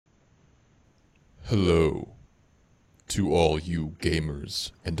Hello to all you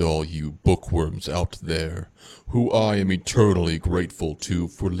gamers and all you bookworms out there who I am eternally grateful to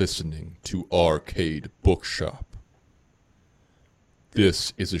for listening to Arcade Bookshop.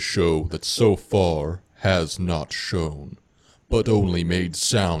 This is a show that so far has not shown, but only made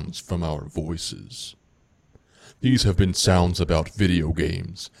sounds from our voices. These have been sounds about video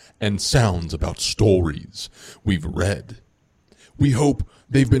games and sounds about stories we've read. We hope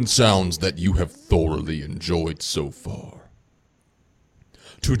they've been sounds that you have thoroughly enjoyed so far.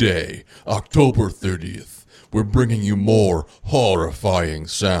 Today, October 30th, we're bringing you more horrifying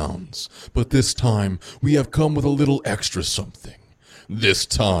sounds, but this time we have come with a little extra something. This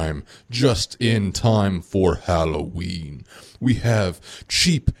time, just in time for Halloween, we have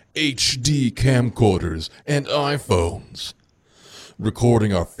cheap HD camcorders and iPhones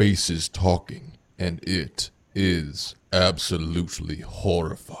recording our faces talking, and it is absolutely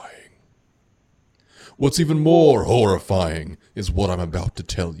horrifying. What's even more horrifying is what I'm about to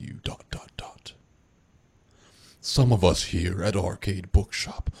tell you, ... Some of us here at Arcade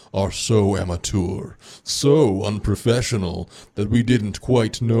Bookshop are so amateur, so unprofessional, that we didn't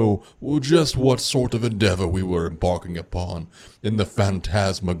quite know just what sort of endeavor we were embarking upon in the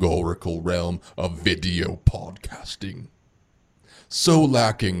phantasmagorical realm of video podcasting. So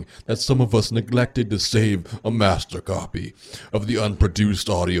lacking that some of us neglected to save a master copy of the unproduced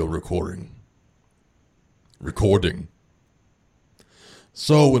audio recording.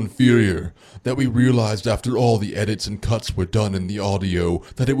 So inferior that we realized after all the edits and cuts were done in the audio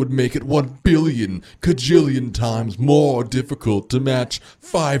that it would make it 1 billion kajillion times more difficult to match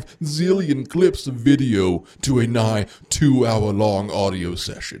 5 zillion clips of video to a nigh 2-hour-long audio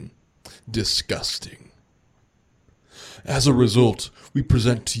session. Disgusting. As a result, we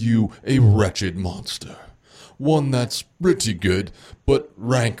present to you a wretched monster. One that's pretty good, but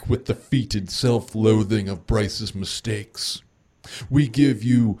rank with the fetid self-loathing of Bryce's mistakes. We give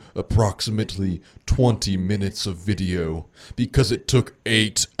you approximately 20 minutes of video because it took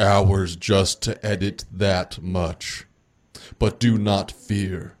 8 hours just to edit that much. But do not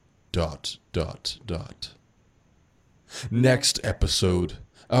fear... Next episode,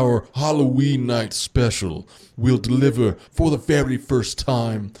 our Halloween night special, will deliver for the very first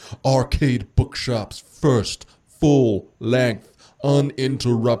time Arcade Bookshop's first full-length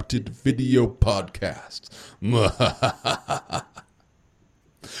uninterrupted video podcast.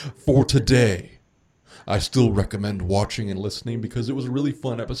 For today, I still recommend watching and listening because it was a really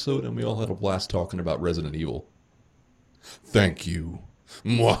fun episode and we all had a blast talking about Resident Evil. Thank you.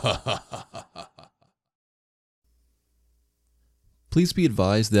 Please be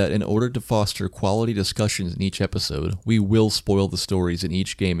advised that in order to foster quality discussions in each episode, we will spoil the stories in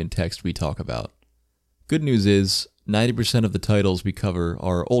each game and text we talk about. Good news is, 90% of the titles we cover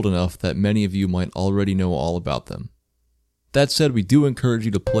are old enough that many of you might already know all about them. That said, we do encourage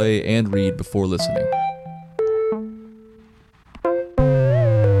you to play and read before listening.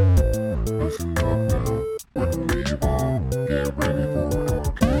 Listen up now, when we leave on, get ready for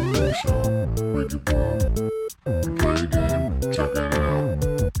Arcade Bookshop. With your ball, play a game, check it out.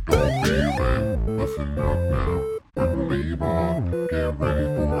 Don't be lame, listen up now, when we leave on, get ready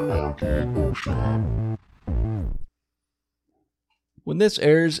for Arcade Bookshop. When this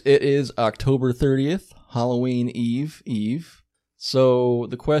airs, it is October 30th, Halloween Eve. So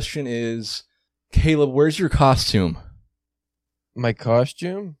the question is, Caleb, where's your costume? My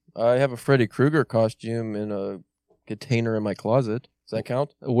costume? I have a Freddy Krueger costume in a container in my closet. Does that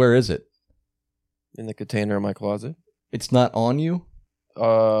count? Where is it? In the container in my closet. It's not on you?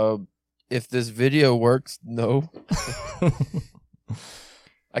 If this video works, no.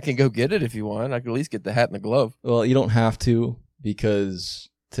 I can go get it if you want. I can at least get the hat and the glove. Well, you don't have to, because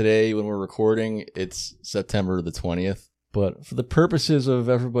today, when we're recording, it's September the 20th. But for the purposes of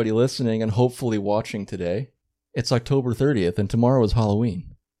everybody listening and hopefully watching today, it's October 30th, and tomorrow is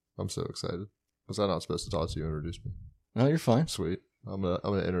Halloween. I'm so excited. Was I not supposed to talk to you and introduce me? No, you're fine. Sweet. I'm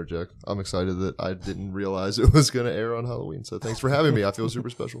gonna interject. I'm excited that I didn't realize it was gonna air on Halloween. So thanks for having me. I feel super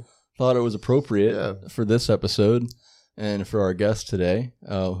special. Thought it was appropriate for this episode and for our guest today,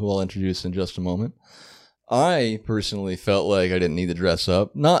 who I'll introduce in just a moment. I personally felt like I didn't need to dress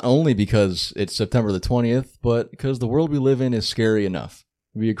up, not only because it's September the 20th, but because the world we live in is scary enough.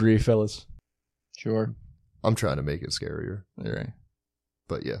 We agree, fellas? Sure. I'm trying to make it scarier. All right.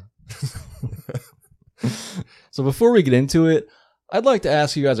 But yeah. So before we get into it, I'd like to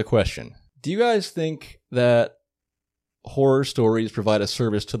ask you guys a question. Do you guys think that horror stories provide a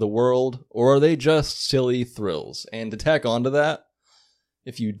service to the world, or are they just silly thrills? And to tack onto that,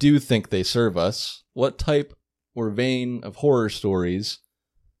 if you do think they serve us, what type or vein of horror stories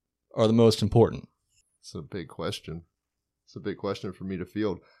are the most important? It's a big question. It's a big question for me to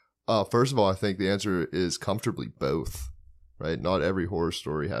field. First of all, I think the answer is comfortably both, right? Not every horror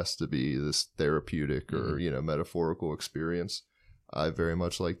story has to be this therapeutic or, metaphorical experience. I very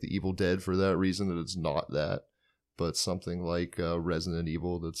much like The Evil Dead for that reason, that it's not that, but something like Resident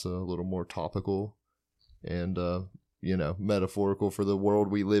Evil that's a little more topical and, metaphorical for the world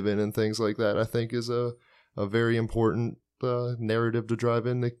we live in and things like that, I think is a very important narrative to drive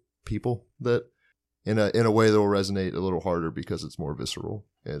into people that in a way that will resonate a little harder because it's more visceral.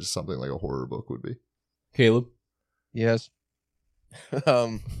 And it's something like a horror book would be. Caleb? Yes.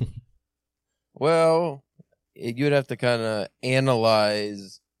 Well, you'd have to kind of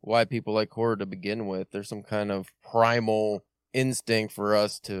analyze why people like horror to begin with. There's some kind of primal instinct for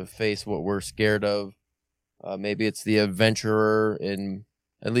us to face what we're scared of. Maybe it's the adventurer in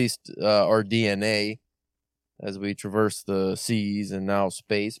at least our DNA as we traverse the seas and now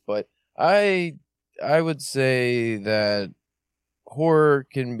space. But I would say that horror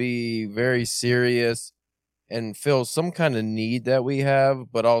can be very serious and fill some kind of need that we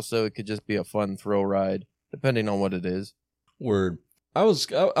have, but also it could just be a fun thrill ride, depending on what it is. Word. I was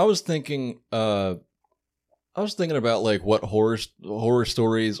thinking about like what horror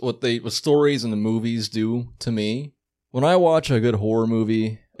stories, what stories in the movies do to me. When I watch a good horror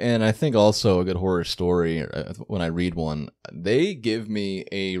movie, and I think also a good horror story, when I read one, they give me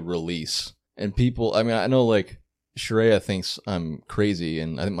a release. And people, I mean, I know like Sharia thinks I'm crazy,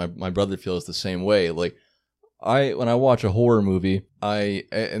 and I think my brother feels the same way. Like when I watch a horror movie,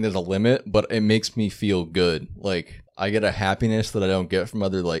 and there's a limit, but it makes me feel good. Like I get a happiness that I don't get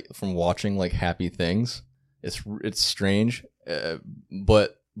from watching like happy things. It's strange,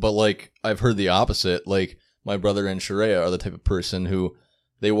 but like I've heard the opposite. Like my brother and Sharia are the type of person who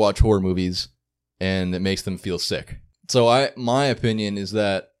they watch horror movies and it makes them feel sick. So my opinion is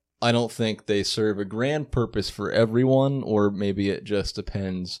that I don't think they serve a grand purpose for everyone, or maybe it just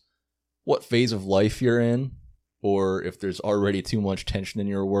depends what phase of life you're in, or if there's already too much tension in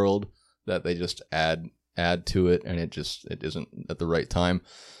your world that they just add to it, and it isn't at the right time.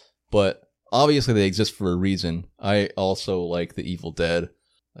 But obviously they exist for a reason. I also like The Evil Dead.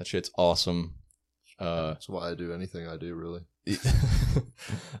 That shit's awesome. That's why I do anything I do, really.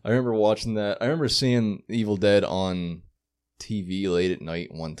 I remember watching that. I remember seeing Evil Dead on TV late at night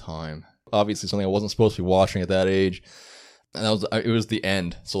one time. Obviously something I wasn't supposed to be watching at that age. And it was the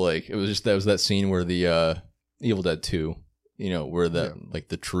end. So like it was that scene where the Evil Dead 2, where like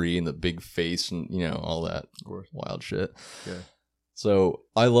the tree and the big face and all that wild shit. Yeah. So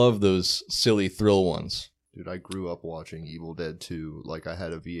I love those silly thrill ones. Dude, I grew up watching Evil Dead 2. Like, I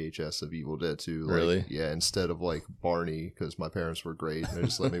had a VHS of Evil Dead 2. Like, really? Yeah, instead of, like, Barney, because my parents were great. And they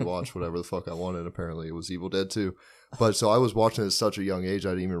just let me watch whatever the fuck I wanted. Apparently, it was Evil Dead 2. But, so I was watching it at such a young age,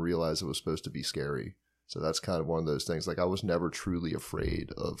 I didn't even realize it was supposed to be scary. So that's kind of one of those things. Like, I was never truly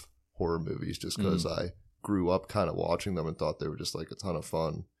afraid of horror movies just because I grew up kind of watching them and thought they were just, like, a ton of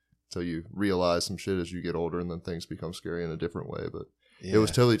fun. So you realize some shit as you get older, and then things become scary in a different way. But it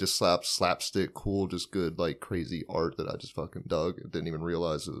was totally just slapstick, cool, just good, like crazy art that I just fucking dug. I didn't even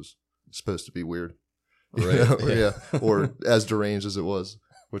realize it was supposed to be weird. Right. Yeah. Or as deranged as it was,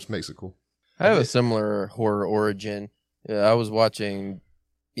 which makes it cool. I have a similar horror origin. I was watching,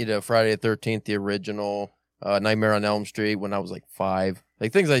 Friday the 13th, the original, Nightmare on Elm Street when I was like 5.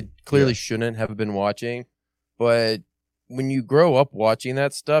 Like things I clearly shouldn't have been watching. But when you grow up watching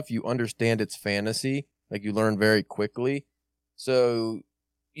that stuff, you understand it's fantasy. Like you learn very quickly. So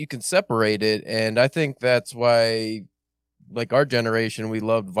you can separate it. And I think that's why, like our generation, we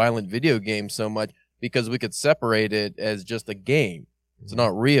loved violent video games so much because we could separate it as just a game. It's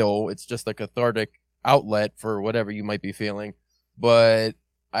not real. It's just a cathartic outlet for whatever you might be feeling. But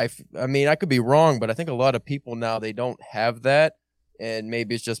I mean, I could be wrong, but I think a lot of people now, they don't have that. And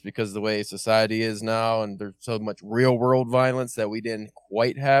maybe it's just because of the way society is now and there's so much real world violence that we didn't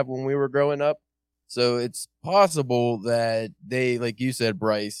quite have when we were growing up. So it's possible that they, like you said,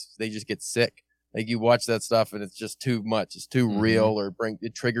 Bryce, they just get sick. Like you watch that stuff and it's just too much. It's too real or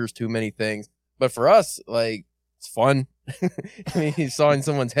it triggers too many things. But for us, like, it's fun. I mean, sawing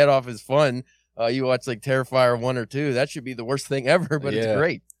someone's head off is fun. You watch like Terrifier 1 or 2, that should be the worst thing ever, but it's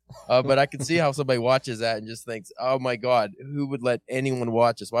great. But I can see how somebody watches that and just thinks, oh my God, who would let anyone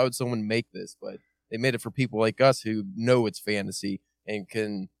watch this? Why would someone make this? But they made it for people like us who know it's fantasy and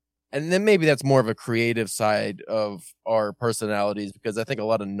can. And then maybe that's more of a creative side of our personalities, because I think a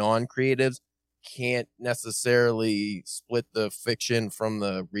lot of non-creatives can't necessarily split the fiction from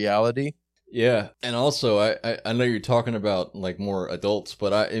the reality. Yeah, and also I know you're talking about like more adults,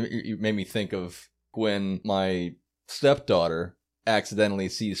 but you made me think of when my stepdaughter accidentally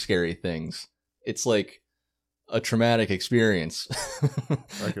sees scary things, it's like a traumatic experience.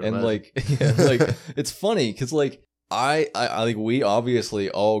 I can And imagine. like, yeah, like it's funny because like I like we obviously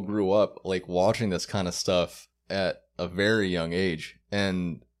all grew up like watching this kind of stuff at a very young age,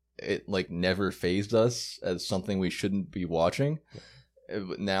 and it like never phased us as something we shouldn't be watching.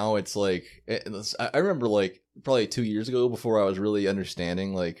 But now it's like I remember like probably 2 years ago, before I was really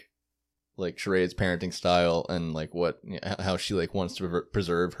understanding like Sharade's parenting style and like how she like wants to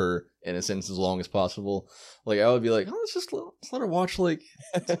preserve her innocence as long as possible. Like I would be like, oh, let's let her watch like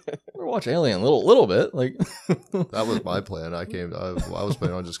Alien a little bit. Like That was my plan. I was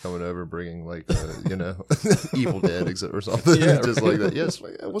planning on just coming over and bringing like Evil Dead or something. Yeah, Just right. like that. Yes.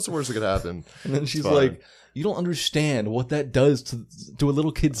 What's the worst that could happen? And then she's fine. like, you don't understand what that does to a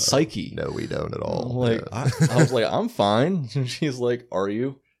little kid's psyche. No, we don't at all. I'm like, Yeah. I was like, I'm fine. And she's like, are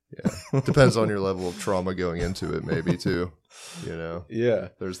you? Depends on your level of trauma going into it, maybe too. Yeah.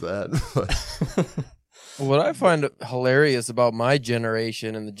 There's that. What I find hilarious about my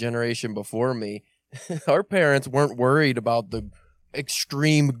generation and the generation before me, our parents weren't worried about the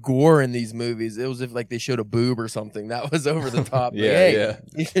extreme gore in these movies. It was if like they showed a boob or something that was over the top. Like, Yeah, hey, yeah.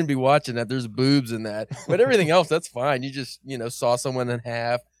 you shouldn't be watching that. There's boobs in that. But everything else, that's fine. You just, saw someone in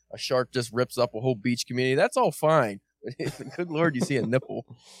half. A shark just rips up a whole beach community. That's all fine. Good Lord, you see a nipple.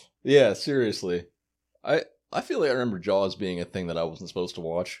 Yeah, seriously. I feel like I remember Jaws being a thing that I wasn't supposed to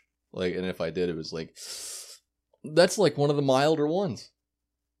watch. Like, and if I did, it was like, that's like one of the milder ones.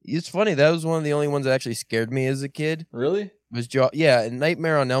 It's funny. That was one of the only ones that actually scared me as a kid. Really? Was Jaws? Yeah, and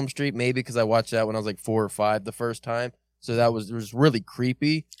Nightmare on Elm Street, maybe because I watched that when I was like 4 or 5 the first time. So it was really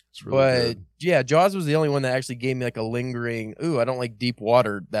creepy. It's really But good. yeah, Jaws was the only one that actually gave me like a lingering, ooh, I don't like deep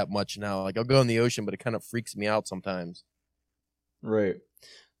water that much now. Like I'll go in the ocean, but it kind of freaks me out sometimes. Right.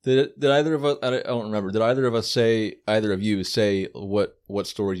 Did either of us, I don't remember, did either of you say what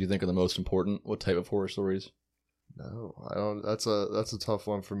stories you think are the most important? What type of horror stories? No, I don't. That's a tough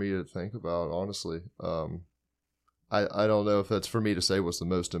one for me to think about, honestly. I don't know if that's for me to say what's the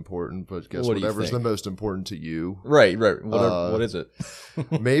most important, but guess What do you whatever's the think? most important to you. Right. What is it?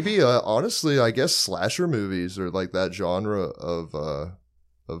 Maybe honestly, I guess slasher movies or like that genre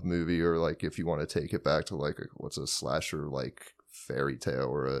of movie, or like if you want to take it back to like what's a slasher like fairy tale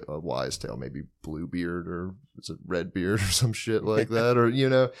or a wise tale, maybe Bluebeard or is it Redbeard or some shit like that,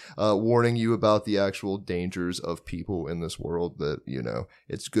 or warning you about the actual dangers of people in this world, that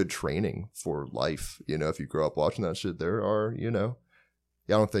it's good training for life. If you grow up watching that shit, there are I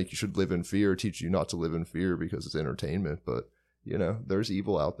don't think you should live in fear, teach you not to live in fear because it's entertainment, but there's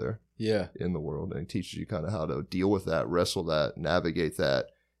evil out there Yeah. in the world, and it teaches you kind of how to deal with that, wrestle that, navigate that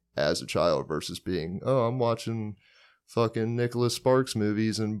as a child, versus being, oh, I'm watching fucking Nicholas Sparks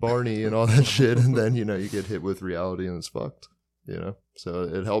movies and Barney and all that shit, and then you get hit with reality and it's fucked. So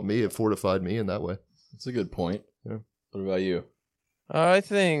it helped me, it fortified me in that way. That's a good point. Yeah. What about you? I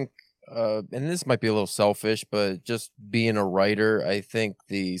think, and this might be a little selfish, but just being a writer, I think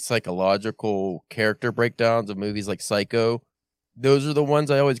the psychological character breakdowns of movies like Psycho, those are the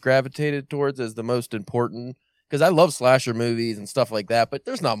ones I always gravitated towards as the most important. Because I love slasher movies and stuff like that, but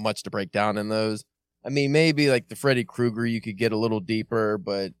there's not much to break down in those. I mean, maybe like the Freddy Krueger, you could get a little deeper,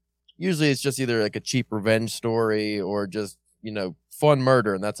 but usually it's just either like a cheap revenge story or just, fun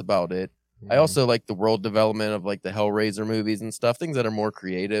murder, and that's about it. I also like the world development of like the Hellraiser movies and stuff, things that are more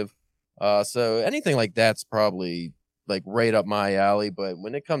creative. So anything like that's probably like right up my alley. But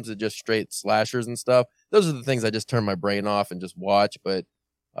when it comes to just straight slashers and stuff, those are the things I just turn my brain off and just watch. But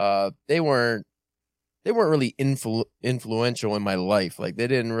they weren't really influential in my life. Like they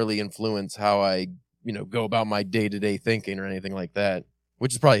didn't really influence how I, go about my day-to-day thinking or anything like that,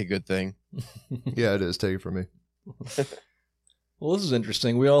 which is probably a good thing. Yeah, it is. Take it from me. Well, this is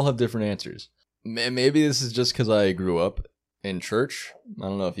interesting. We all have different answers. Maybe this is just because I grew up in church. I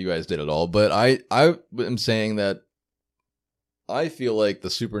don't know if you guys did at all, but I am saying that I feel like the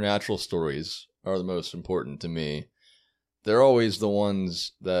supernatural stories are the most important to me. They're always the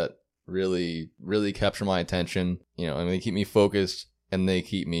ones that really, really capture my attention. They keep me focused and they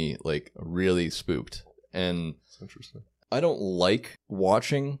keep me like really spooked. And It's interesting. I don't like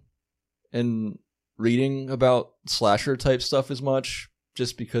watching and reading about slasher type stuff as much,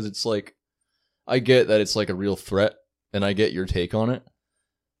 just because it's like, I get that it's like a real threat and I get your take on it,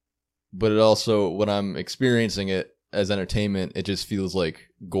 but it also, when I'm experiencing it as entertainment, it just feels like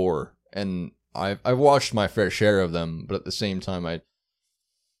gore. And I've watched my fair share of them, but at the same time,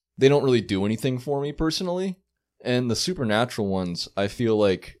 they don't really do anything for me personally. And the supernatural ones, I feel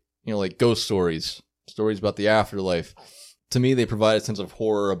like, like ghost stories about the afterlife, to me, they provide a sense of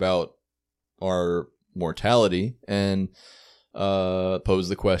horror about our mortality, and pose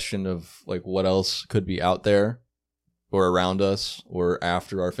the question of like what else could be out there or around us or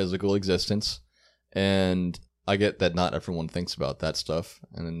after our physical existence. And I get that not everyone thinks about that stuff,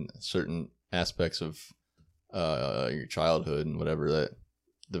 and in certain aspects of your childhood and whatever that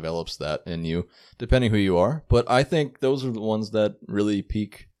develops that in you, depending who you are. But I think those are the ones that really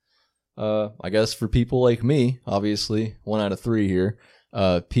peak, I guess, for people like me, obviously, 1 out of 3 here,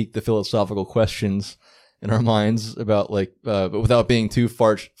 peak the philosophical questions in our minds about like, but without being too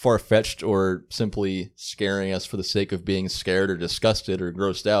far-fetched or simply scaring us for the sake of being scared or disgusted or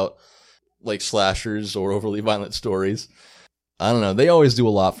grossed out, like slashers or overly violent stories. I don't know. They always do a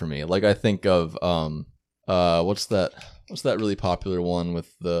lot for me. Like I think of, what's that really popular one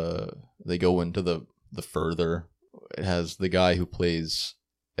with they go into the further. It has the guy who plays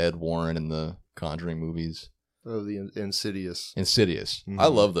Ed Warren in the Conjuring movies. Oh, the Insidious. Mm-hmm. I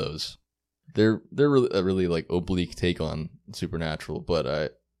love those. They're really, a really like oblique take on supernatural,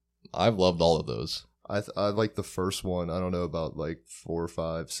 but I've loved all of those. I like the first one. I don't know about like 4,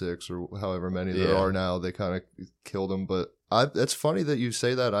 5, 6, or however many there are now. They kind of killed them, but it's funny that you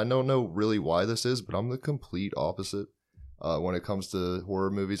say that. I don't know really why this is, but I'm the complete opposite when it comes to horror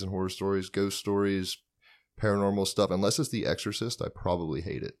movies and horror stories, ghost stories, paranormal stuff. Unless it's The Exorcist, I probably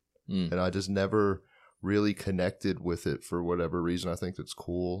hate it, and I just never really connected with it for whatever reason. I think it's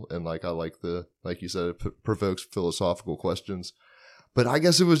cool, and like I like like you said, it provokes philosophical questions. But I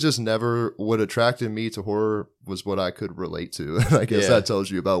guess it was just never what attracted me to horror was what I could relate to. And I guess that tells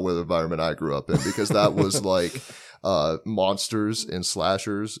you about what environment I grew up in, because that was like monsters and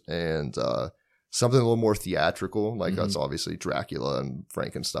slashers and something a little more theatrical. Like that's obviously Dracula and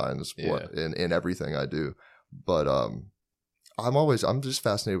Frankenstein is what in everything I do. But I'm just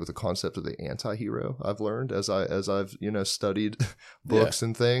fascinated with the concept of the anti-hero. I've learned as I've studied books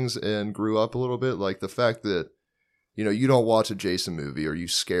and things and grew up a little bit, like the fact that you don't watch a Jason movie, or you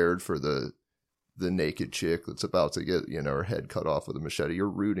scared for the naked chick that's about to get her head cut off with a machete. You're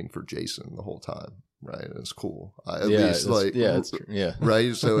rooting for Jason the whole time, right? And it's cool. It's true.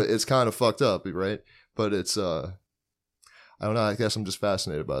 Right. So it's kind of fucked up, right? But it's I don't know. I guess I'm just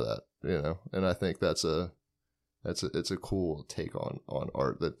fascinated by that, and I think it's a cool take on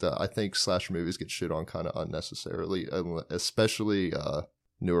art that I think slasher movies get shit on kind of unnecessarily, especially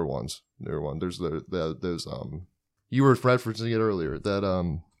newer ones. There's those you were referencing it earlier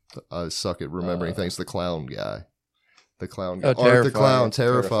that I suck at remembering things. The clown guy, Art the Clown,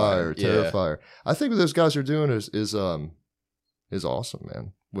 Terrifier. I think what those guys are doing is awesome,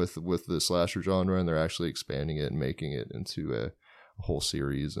 man. With the slasher genre, and they're actually expanding it and making it into a whole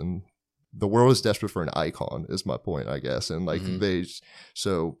series. And the world is desperate for an icon, is my point, I guess. And like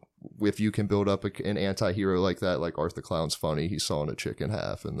so if you can build up an anti-hero like that, like Art the Clown's funny, he's sawing a chick in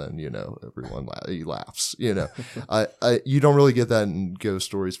half, and then everyone he laughs. You don't really get that in ghost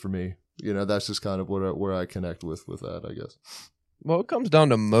stories for me. That's just kind of where I connect with that, I guess. Well, it comes down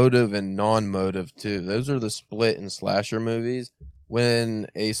to motive and non-motive too. Those are the split in slasher movies. When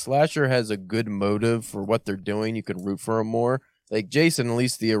a slasher has a good motive for what they're doing, you can root for him more. Like Jason, at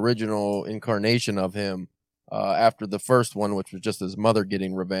least the original incarnation of him, after the first one, which was just his mother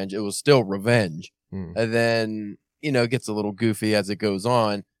getting revenge, it was still revenge. And then, it gets a little goofy as it goes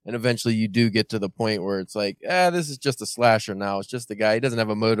on. And eventually you do get to the point where it's like, this is just a slasher now. It's just the guy. He doesn't have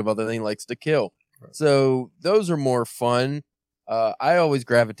a motive other than he likes to kill. Right. So those are more fun. I always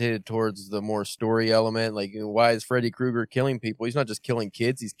gravitated towards the more story element. Like, why is Freddy Krueger killing people? He's not just killing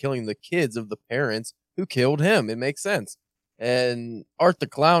kids. He's killing the kids of the parents who killed him. It makes sense. And Art the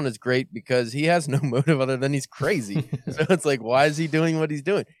Clown is great because he has no motive other than he's crazy. So it's like, why is he doing what he's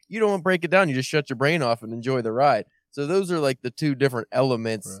doing? You don't want to break it down. You just shut your brain off and enjoy the ride. So those are like the two different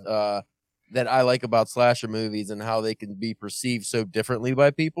elements that I like about slasher movies and how they can be perceived so differently by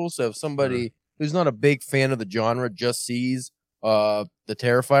people. So if somebody who's not a big fan of the genre just sees the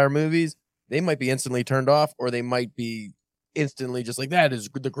Terrifier movies, they might be instantly turned off, or they might be instantly just like, that is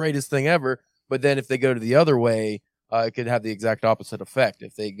the greatest thing ever. But then if they go to the other way, it could have the exact opposite effect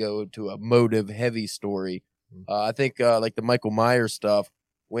if they go to a motive-heavy story. I think like the Michael Myers stuff,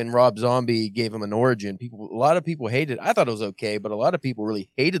 when Rob Zombie gave him an origin, a lot of people hated it. I thought it was okay, but a lot of people really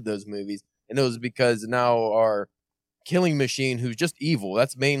hated those movies. And it was because now our killing machine, who's just evil,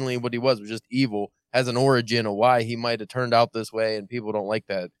 that's mainly what he was just evil, has an origin of why he might have turned out this way, and people don't like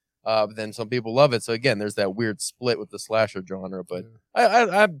that. But then some people love it. So again, there's that weird split with the slasher genre. But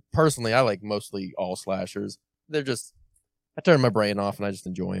I personally, I like mostly all slashers. They're just, I turn my brain off and I just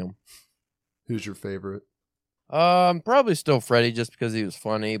enjoy them. Who's your favorite? Probably still Freddy, just because he was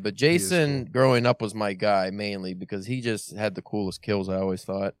funny. But Jason, growing up, was my guy mainly because he just had the coolest kills, I always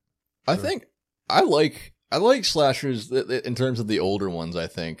thought. I think I like I like slashers in terms of the older ones, I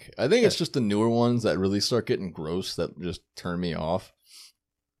think. It's just the newer ones that really start getting gross that just turn me off.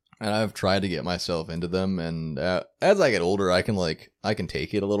 And I've tried to get myself into them, and as I get older, I can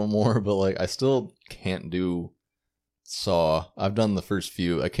take it a little more, but like I still can't do Saw. I've done the first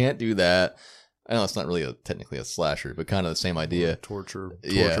few. I can't do that. I know it's not really technically a slasher, but kind of the same idea. Torture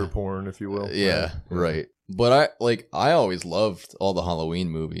Yeah. porn, if you will. Yeah, right. But I always loved all the Halloween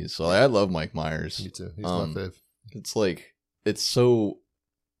movies, so I love Mike Myers. Me too. He's my fave. It's like it's so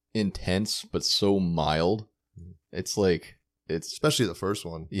intense but so mild. It's like Especially the first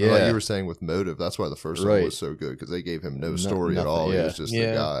one. Yeah. Like you were saying with Motive, that's why the first one Right. was so good, because they gave him no story at all. yeah. He was just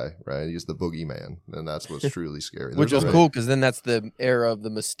Yeah. the guy, right? He's the boogeyman, and that's what's truly scary. Which There's is a- cool because then that's the era of the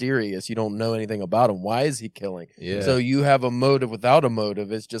mysterious. You don't know anything about him. Why is he killing? Yeah. So you have a motive without a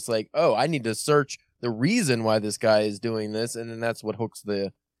motive. It's just like, oh, I need to search the reason why this guy is doing this, and then that's what hooks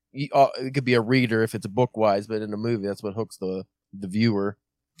the. It could be a reader if it's book wise, but in a movie, that's what hooks the viewer.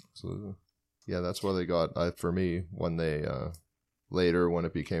 Absolutely. Yeah, that's why they got, for me, when they, later, when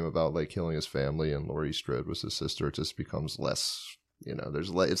it became about, like, killing his family and Laurie Strode was his sister, it just becomes less,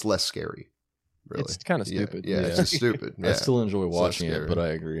 it's less scary, really. It's kind of stupid. Yeah, it's just stupid. I Yeah. still enjoy It's less watching it, scary. but I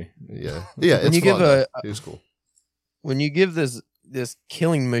agree. Yeah. Yeah, it's When you fun, give though. It was cool. When you give this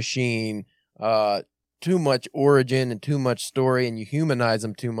killing machine too much origin and too much story, and you humanize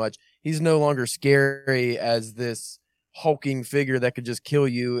him too much, he's no longer scary as this hulking figure that could just kill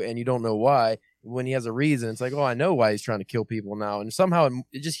you and you don't know why. When he has a reason, it's like, oh, I know why he's trying to kill people now, and somehow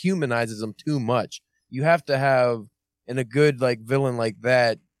it just humanizes him too much. You have to have, in a good like villain like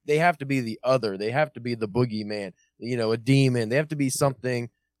that, they have to be the other. They have to be the boogeyman, a demon. They have to be something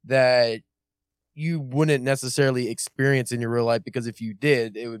that you wouldn't necessarily experience in your real life, because if you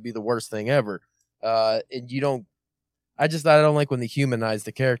did, it would be the worst thing ever. And you don't. I don't like when they humanize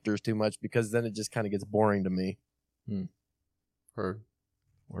the characters too much, because then it just kind of gets boring to me. Heard.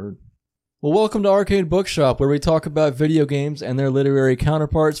 Word. Well, welcome to Arcade Bookshop, where we talk about video games and their literary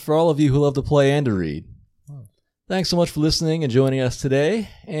counterparts for all of you who love to play and to read. Thanks so much for listening and joining us today,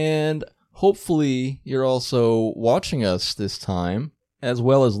 and hopefully you're also watching us this time, as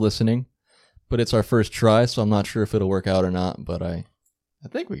well as listening. But it's our first try, so I'm not sure if it'll work out or not, but I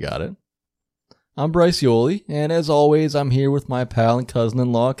think we got it. I'm Bryce Yoli, and as always, I'm here with my pal and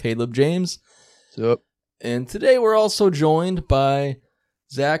cousin-in-law, Caleb James. So And today we're also joined by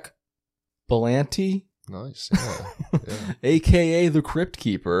Zach Belanti, Nice. Yeah. Yeah. a.k.a. the Crypt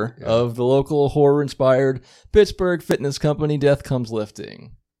Keeper Yeah. of the local horror-inspired Pittsburgh fitness company Death Comes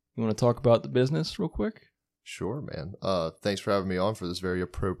Lifting. You want to talk about the business real quick? Sure, man. Thanks for having me on for this very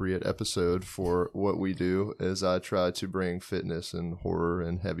appropriate episode for what we do, as I try to bring fitness and horror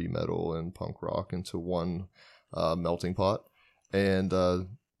and heavy metal and punk rock into one melting pot. And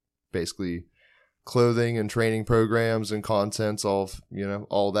basically clothing and training programs and contents, all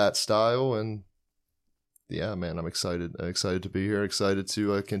that style. And yeah, man, I'm excited. Excited to be here. Excited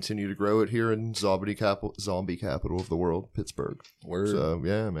to continue to grow it here in zombie capital of the world, Pittsburgh. Word. So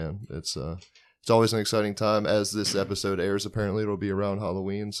yeah, man, it's always an exciting time. As this episode airs, apparently it'll be around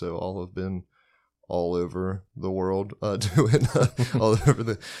Halloween, so all have been all over the world doing all over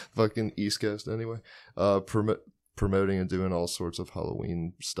the fucking East Coast anyway, promoting and doing all sorts of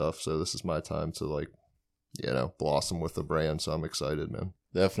Halloween stuff. So this is my time to blossom with the brand. So I'm excited, man.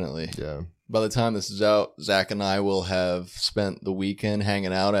 Definitely. Yeah. By the time this is out, Zach and I will have spent the weekend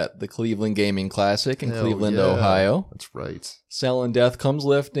hanging out at the Cleveland Gaming Classic in Hell Cleveland, yeah. Ohio. That's right. Selling Death Comes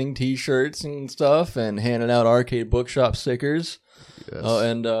Lifting t-shirts and stuff, and handing out Arcade Bookshop stickers. Yes.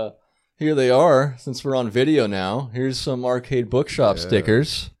 And here they are, since we're on video now. Here's some Arcade Bookshop Yeah.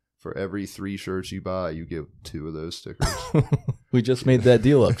 stickers. For every 3 shirts you buy, you give 2 of those stickers. We just made that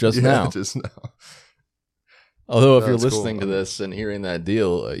deal up just Yeah, now. Just now. Although if you're That's listening cool. to this and hearing that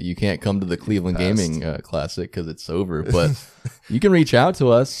deal, you can't come to the Cleveland Passed. Gaming Classic because it's over. But you can reach out to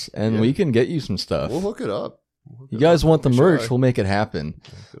us, and Yeah. we can get you some stuff. We'll hook it up. You guys want the We merch, try. we'll make it happen.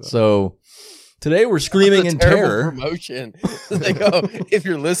 Hook it up. So today we're screaming in Terrible terror. promotion. Like, oh, if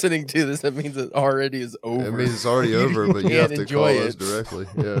you're listening to this, that means it already is over. It means it's already over, but you can't have to call enjoy us it. directly.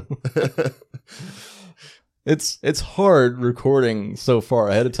 Yeah. It's hard recording so far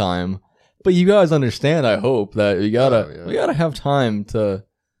ahead of time, but you guys understand, I hope, that we gotta have time to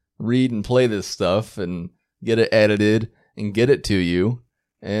read and play this stuff and get it edited and get it to you.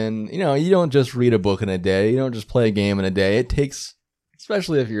 And you don't just read a book in a day, you don't just play a game in a day. It takes,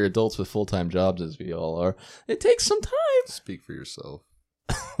 especially if you're adults with full-time jobs as we all are, it takes some time. Speak for yourself.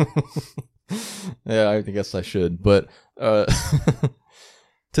 Yeah, I guess I should. But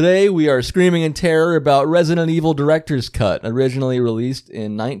today we are screaming in terror about Resident Evil Director's Cut, originally released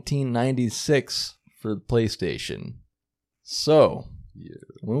in 1996 for the PlayStation. So, Yeah.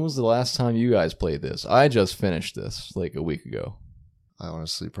 when was the last time you guys played this? I just finished this like a week ago. I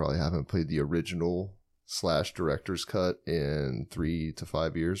honestly probably haven't played the original / director's cut in 3 to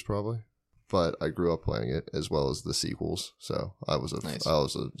 5 years, probably. But I grew up playing it as well as the sequels, so I was Nice.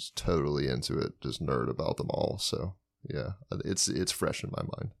 totally into it, just nerd about them all. So yeah, it's fresh in my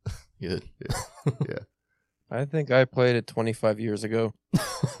mind. Good. Yeah. I think I played it 25 years ago.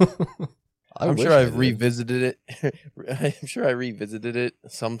 I'm wish sure I I've did. revisited it. I'm sure I revisited it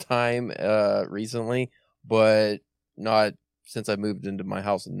sometime recently, but not since I moved into my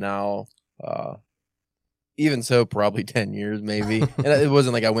house now. Even so, probably 10 years maybe. And it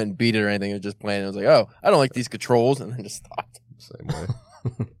wasn't like I went and beat it or anything. I was just playing. I was like, oh, I don't like these controls, and then just stopped. Same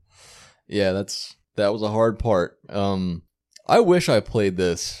way. Yeah, that was a hard part. I wish I played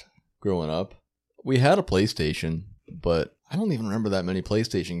this growing up. We had a PlayStation, but I don't even remember that many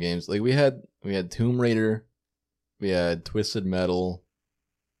PlayStation games. Like we had Tomb Raider, we had Twisted Metal,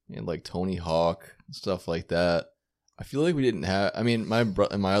 and like Tony Hawk, stuff like that. I feel like we didn't have. I mean,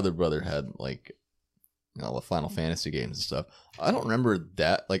 my other brother had like, you know, the Final Fantasy games and stuff. I don't remember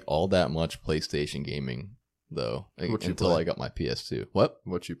that like all that much PlayStation gaming though, like, What'd you until play? I got my PS2. What?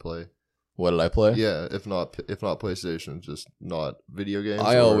 What you play? What did I play? Yeah, if not PlayStation, just not video games.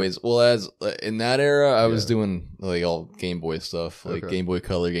 I or- always, well, as in that era, I was Yeah. doing like all Game Boy stuff, like Okay. Game Boy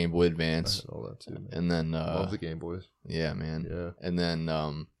Color, Game Boy I Advance, had all that too. Man. and then Love the Game Boys. yeah, man, Yeah. and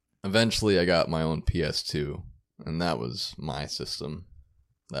then eventually I got my own PS2, and that was my system.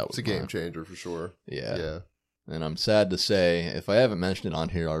 That was It's a game mine. changer for sure. Yeah. Yeah. And I'm sad to say, if I haven't mentioned it on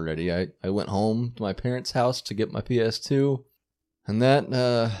here already, I went home to my parents' house to get my PS2, and that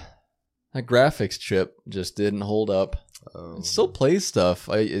graphics chip just didn't hold up. It still plays stuff.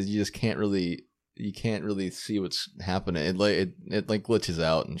 You just can't really see what's happening. It like glitches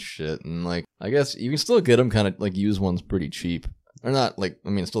out and shit. And like I guess you can still get them kind of like used ones pretty cheap. Or not like, I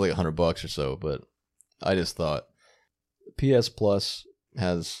mean, it's still like $100 or so. But I just thought PS Plus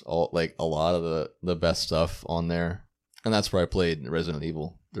has all like a lot of the best stuff on there, and that's where I played Resident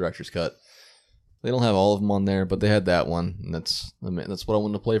Evil Director's Cut. They don't have all of them on there, but they had that one, and that's what I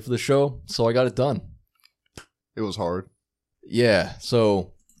wanted to play for the show. So I got it done. It was hard. Yeah,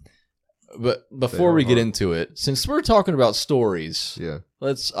 so, but before are we get hard. into it, since we're talking about stories, Yeah.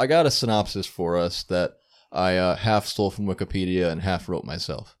 I got a synopsis for us that I half stole from Wikipedia and half wrote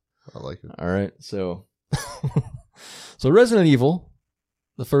myself. I like it. All right, so, so Resident Evil,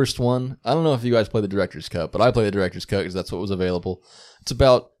 the first one, I don't know if you guys play the Director's Cut, but I play the Director's Cut because that's what was available. It's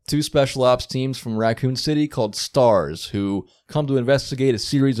about two special ops teams from Raccoon City called STARS who come to investigate a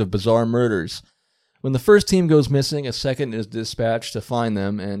series of bizarre murders. When the first team goes missing, a second is dispatched to find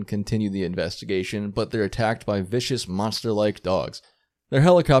them and continue the investigation, but they're attacked by vicious monster-like dogs. Their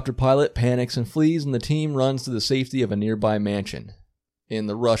helicopter pilot panics and flees, and the team runs to the safety of a nearby mansion. In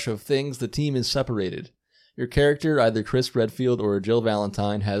the rush of things, the team is separated. Your character, either Chris Redfield or Jill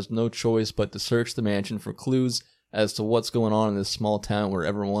Valentine, has no choice but to search the mansion for clues as to what's going on in this small town where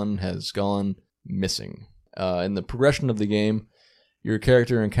everyone has gone missing. In the progression of the game, your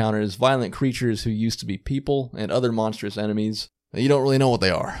character encounters violent creatures who used to be people and other monstrous enemies. You don't really know what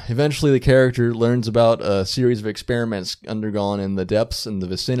they are. Eventually, the character learns about a series of experiments undergone in the depths and the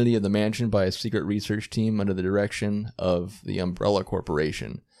vicinity of the mansion by a secret research team under the direction of the Umbrella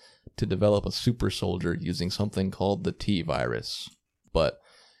Corporation to develop a super soldier using something called the T-Virus. But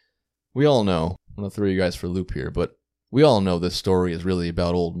we all know, I'm going to throw you guys for a loop here, but we all know this story is really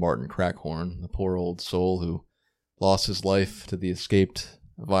about old Martin Crackhorn, the poor old soul who lost his life to the escaped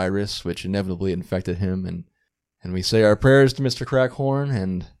virus, which inevitably infected him. And we say our prayers to Mr. Crackhorn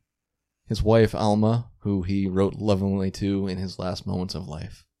and his wife, Alma, who he wrote lovingly to in his last moments of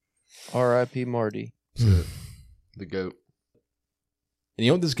life. R.I.P. Marty. That's it. The GOAT. And you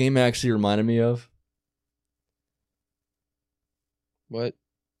know what this game actually reminded me of? What?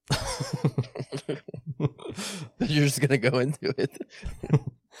 You're just gonna go into it?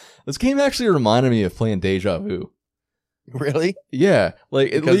 This game actually reminded me of playing Deja Vu. Really? Yeah,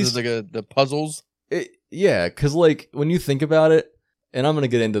 like at Because least it's like the puzzles. yeah, because like when you think about it, and I'm gonna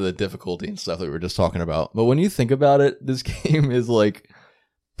get into the difficulty and stuff that we were just talking about, but when you think about it, this game is like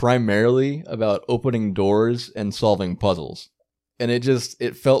primarily about opening doors and solving puzzles, and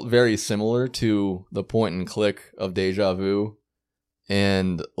it felt very similar to the point and click of Deja Vu,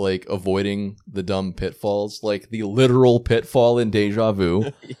 and like avoiding the dumb pitfalls, like the literal pitfall in Deja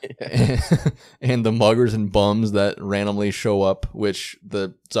Vu. And the muggers and bums that randomly show up, which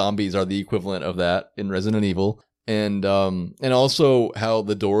the zombies are the equivalent of that in Resident Evil. And also how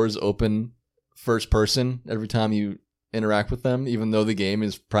the doors open first person every time you interact with them, even though the game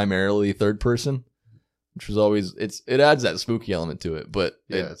is primarily third person. which was always it adds that spooky element to it. But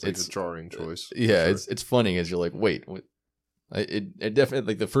Yeah, it's like a jarring choice. for yeah, sure. it's funny as you're like, wait, what? It definitely,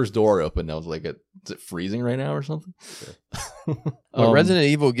 like, the first door opened, I was like, is it freezing right now or something? What Resident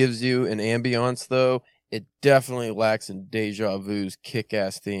Evil gives you in ambiance, though, it definitely lacks in Deja Vu's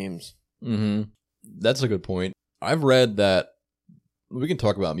kick-ass themes. Mm-hmm. That's a good point. I've read that we can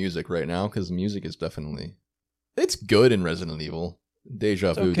talk about music right now because music is definitely it's good in Resident Evil.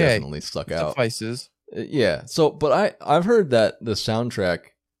 Deja Vu okay. definitely stuck out. Suffices. Yeah. So, but I've heard that the soundtrack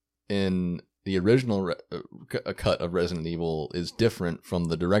in the original cut of Resident Evil is different from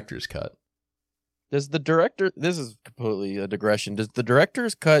the director's cut. Does the director? This is completely a digression. Does the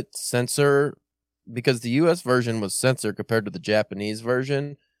director's cut censor? Because the U.S. version was censored compared to the Japanese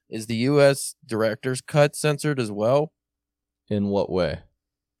version. Is the U.S. director's cut censored as well? In what way?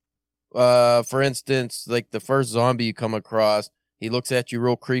 For instance, like the first zombie you come across, he looks at you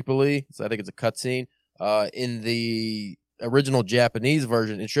real creepily. So I think it's a cutscene. In the original Japanese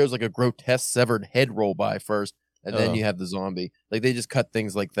version, it shows like a grotesque severed head roll by first, and then you have the zombie. Like they just cut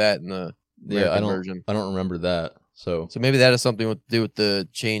things like that in the American version. I don't remember that. So maybe that has something to do with the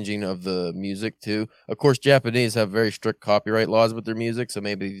changing of the music too. Of course, Japanese have very strict copyright laws with their music, so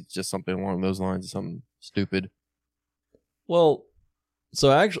maybe it's just something along those lines, something stupid. well, so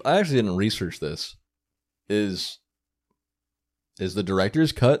I actually didn't research this. Is the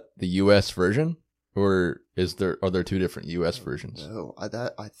director's cut the U.S. version? Or are there two different U.S. versions? No,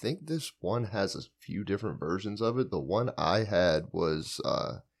 I think this one has a few different versions of it. The one I had was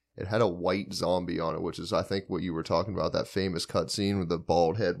it had a white zombie on it, which is I think what you were talking about, that famous cutscene with the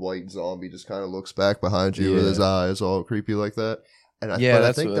bald head white zombie just kind of looks back behind you with his eyes all creepy like that. And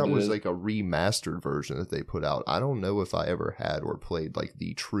I think that was like a remastered version that they put out. I don't know if I ever had or played like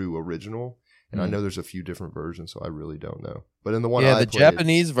the true original. And I know there's a few different versions, so I really don't know. But in the one I played,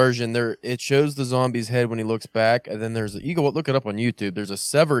 Japanese version, it shows the zombie's head when he looks back, and then you go look it up on YouTube. There's a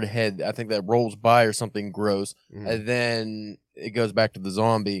severed head, I think, that rolls by or something gross, and then it goes back to the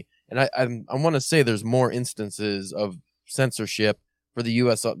zombie. And I want to say there's more instances of censorship for the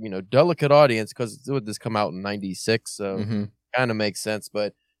U.S. Delicate audience, because this come out in '96, so kind of makes sense.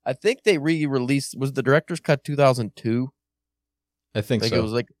 But I think they re-released, was the director's cut 2002? I think so. It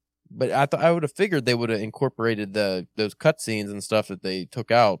was like. But I would have figured they would have incorporated those cutscenes and stuff that they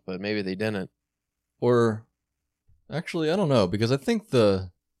took out, but maybe they didn't. Or, actually, I don't know, because I think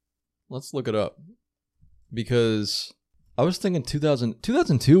let's look it up. Because I was thinking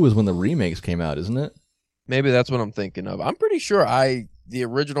 2002 was when the remakes came out, isn't it? Maybe that's what I'm thinking of. I'm pretty sure the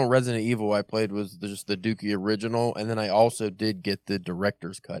original Resident Evil I played was just the Dookie original, and then I also did get the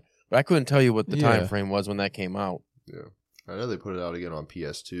director's cut. But I couldn't tell you what the time frame was when that came out. Yeah. I know they put it out again on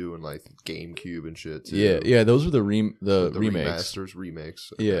PS2 and like GameCube and shit too. Yeah, those were the remakes.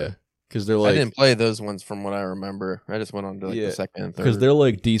 Remakes. Okay. Yeah, because they're like, I didn't play those ones from what I remember. I just went on to the second and third. Because they're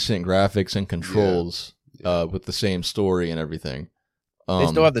like decent graphics and controls, with the same story and everything. They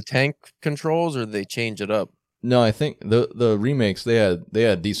still have the tank controls, or they change it up? No, I think the remakes they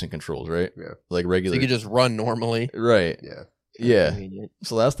had decent controls, right? Yeah, like regular. So you could just run normally, right? Yeah.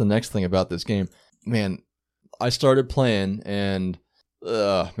 So that's the next thing about this game, man. I started playing, and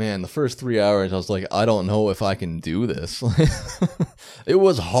the first 3 hours I was like, I don't know if I can do this. It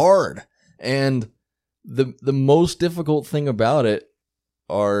was hard, and the most difficult thing about it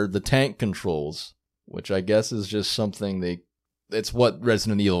are the tank controls, which I guess is just something it's what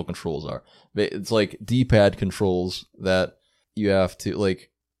Resident Evil controls are. It's like D-pad controls that you have to,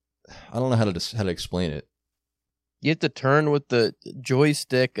 like, I don't know how to explain it. You have to turn with the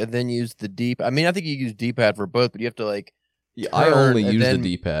joystick and then use the D-pad. I mean, I think you use D-pad for both, but you have to like. Yeah, I only use the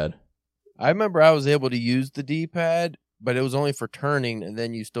D-pad. I remember I was able to use the D-pad, but it was only for turning, and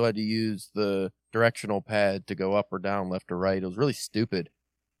then you still had to use the directional pad to go up or down, left or right. It was really stupid.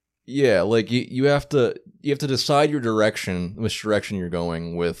 Yeah, like you have to decide your direction, which direction you're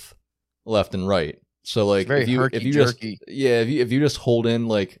going with, left and right. So like if you just hold in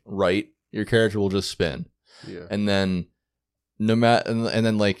like right, your character will just spin. Yeah. And then no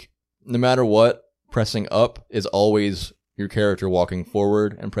matter what, pressing up is always your character walking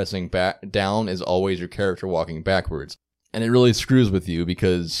forward, and pressing back down is always your character walking backwards. And it really screws with you,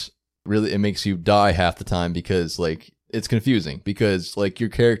 because really it makes you die half the time, because like it's confusing, because like your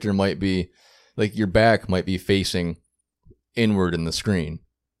character might be like your back might be facing inward in the screen,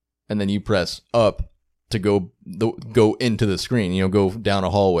 and then you press up to go into the screen, go down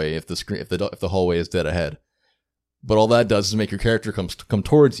a hallway if the hallway is dead ahead. But all that does is make your character come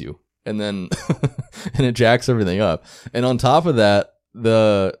towards you, and then and it jacks everything up. And on top of that,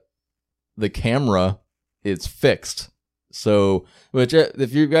 the camera is fixed, So, which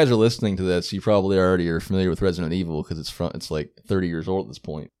if you guys are listening to this, you probably already are familiar with Resident Evil because it's like 30 years old at this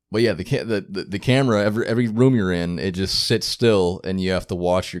point. But yeah, the camera, every room you're in, it just sits still, and you have to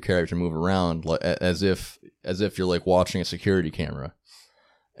watch your character move around as if you're like watching a security camera.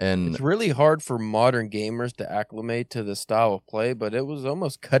 And it's really hard for modern gamers to acclimate to the style of play, but it was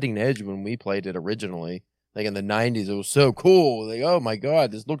almost cutting edge when we played it originally. Like in the 90s, it was so cool. Like, oh my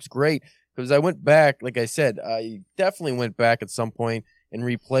God, this looks great. Because I went back, like I said, I definitely went back at some point and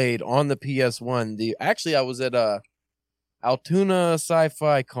replayed on the PS1. Actually, I was at Altoona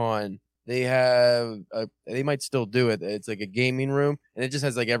Sci-Fi Con. They have, they might still do it. It's like a gaming room, and it just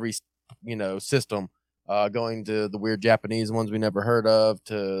has like every, system. Going to the weird Japanese ones we never heard of.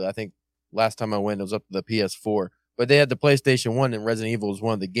 To I think last time I went, it was up to the PS4. But they had the PlayStation 1, and Resident Evil was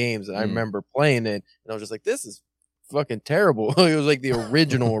one of the games, and I remember playing it, and I was just like, "This is fucking terrible." It was like the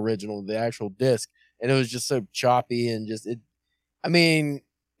original, the actual disc, and it was just so choppy and just it. I mean,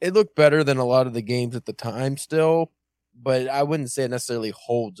 it looked better than a lot of the games at the time still, but I wouldn't say it necessarily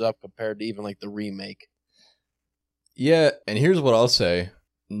holds up compared to even like the remake. Yeah, and here's what I'll say.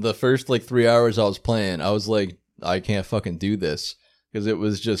 The first like 3 hours I was playing, I was like, I can't fucking do this because it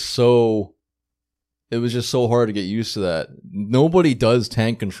was just so hard to get used to that. Nobody does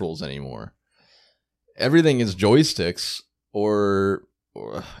tank controls anymore. Everything is joysticks or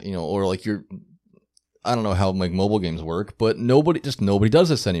like I don't know how like mobile games work, but nobody does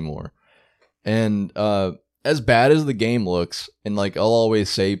this anymore. And as bad as the game looks, and like I'll always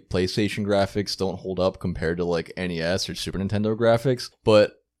say PlayStation graphics don't hold up compared to like NES or Super Nintendo graphics,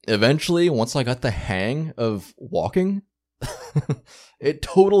 but eventually, once I got the hang of walking, it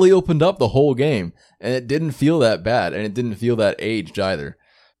totally opened up the whole game, and it didn't feel that bad, and it didn't feel that aged either.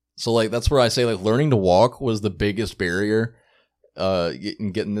 So like that's where I say like learning to walk was the biggest barrier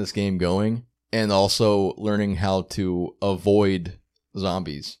in getting this game going, and also learning how to avoid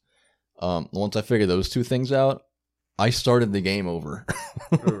zombies. Once I figured those two things out, I started the game over.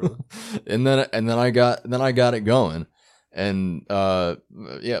 and then I got it going. And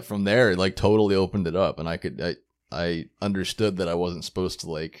from there, it like totally opened it up, and I understood that I wasn't supposed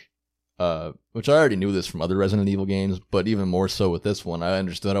to like, which I already knew this from other Resident Evil games, but even more so with this one, I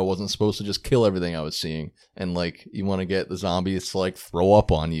understood I wasn't supposed to just kill everything I was seeing, and like you want to get the zombies to like throw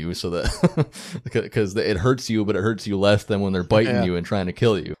up on you so that because it hurts you, but it hurts you less than when they're biting you and trying to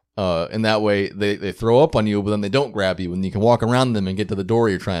kill you. And that way they throw up on you, but then they don't grab you, and you can walk around them and get to the door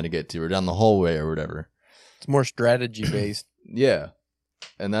you're trying to get to, or down the hallway or whatever. It's more strategy based. Yeah.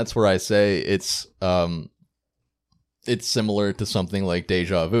 And that's where I say it's similar to something like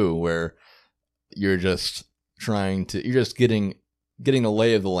Deja Vu, where you're just getting the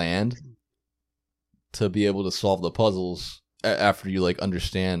lay of the land to be able to solve the puzzles after you like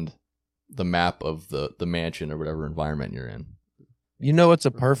understand the map of the mansion or whatever environment you're in. You know, it's a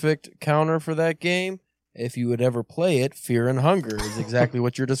perfect counter for that game. If you would ever play it, Fear and Hunger is exactly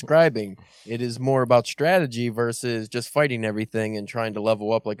what you're describing. It is more about strategy versus just fighting everything and trying to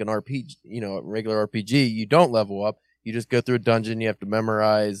level up like an RPG, a regular RPG. You don't level up. You just go through a dungeon. You have to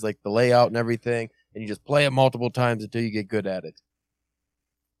memorize like the layout and everything, and you just play it multiple times until you get good at it.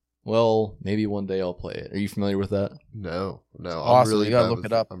 Well, maybe one day I'll play it. Are you familiar with that? No. Awesome. You gotta look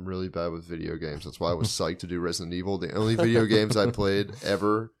it up. I'm really bad with video games. That's why I was psyched to do Resident Evil. The only video games I played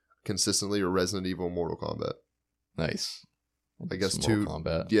ever consistently are Resident Evil and Mortal Kombat. Nice. I guess two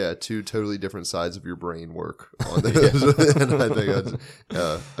combat. Two totally different sides of your brain work on this. And I think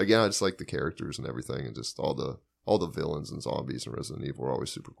I just like the characters and everything, and just all the villains and zombies in Resident Evil are always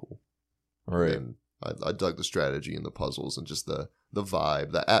super cool. All right. And I dug the strategy and the puzzles and just the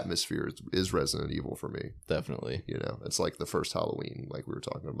vibe, the atmosphere is Resident Evil for me. Definitely. It's like the first Halloween, like we were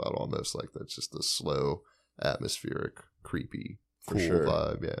talking about, almost like that's just the slow, atmospheric, creepy, cool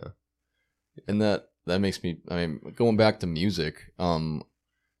vibe. Yeah. And that makes me, going back to music,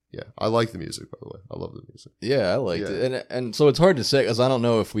 yeah, I like the music, by the way. I love the music. Yeah, I liked it. And so it's hard to say, because I don't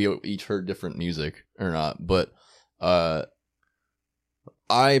know if we each heard different music or not, but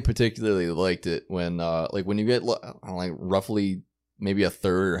I particularly liked it when when you get like roughly maybe a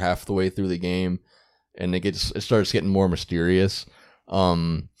third or half the way through the game, and it starts getting more mysterious.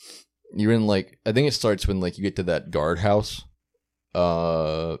 You're in like, I think it starts when like you get to that guardhouse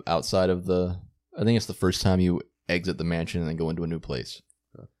outside of I think it's the first time you exit the mansion and then go into a new place.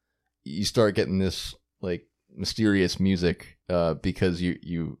 You start getting this like mysterious music because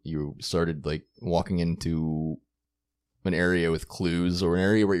you started like walking into an area with clues, or an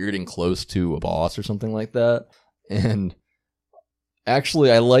area where you're getting close to a boss or something like that. And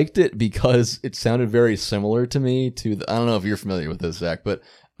actually I liked it because it sounded very similar to me to I don't know if you're familiar with this, Zach, but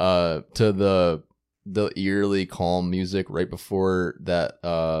to the eerily calm music right before that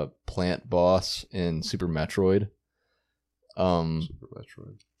plant boss in Super Metroid. Super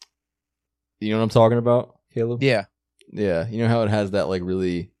Metroid. You know what I'm talking about, Caleb? Yeah. Yeah, you know how it has that like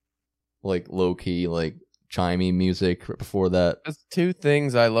really like low key like chimey music right before that. That's two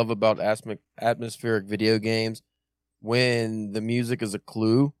things I love about atmospheric video games: when the music is a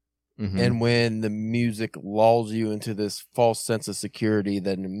clue, Mhm. and when the music lulls you into this false sense of security,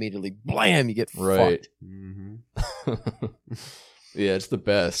 then immediately, blam, you get Right. fucked. Mm-hmm. Yeah, it's the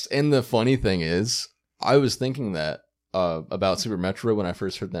best. And the funny thing is, I was thinking that about Super Metroid when I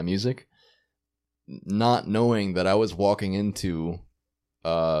first heard that music, not knowing that I was walking into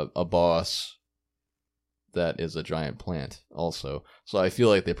a boss that is a giant plant also. So I feel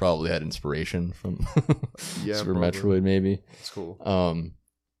like they probably had inspiration from Yeah, Super probably. Metroid maybe. It's cool.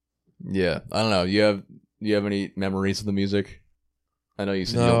 Yeah, I don't know. You have any memories of the music? I know you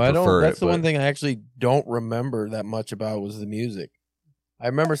said you No, don't I prefer don't. That's it, the but one thing I actually don't remember that much about was the music. I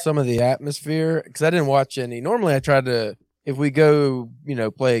remember some of the atmosphere because I didn't watch any. Normally, I try to, if we go,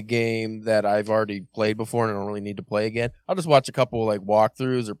 play a game that I've already played before and I don't really need to play again, I'll just watch a couple like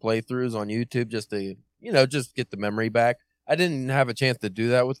walkthroughs or playthroughs on YouTube just to, just get the memory back. I didn't have a chance to do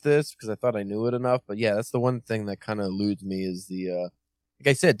that with this because I thought I knew it enough. But yeah, that's the one thing that kind of eludes me is the, like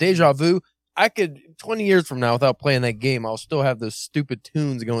I said, deja vu. I could 20 years from now without playing that game, I'll still have those stupid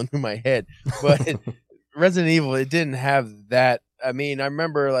tunes going through my head. But Resident Evil, it didn't have that. I mean, I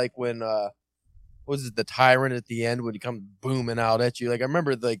remember like when was it the tyrant at the end would come booming out at you? Like I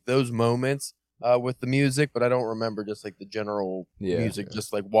remember like those moments with the music, but I don't remember just like the general music,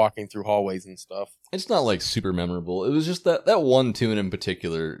 just like walking through hallways and stuff. it's not like super memorable. It was just that one tune in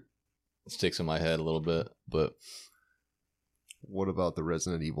particular sticks in my head a little bit, but What about the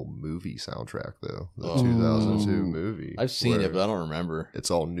Resident Evil movie soundtrack, though? The Oh. 2002 movie. I've seen where it, but I don't remember.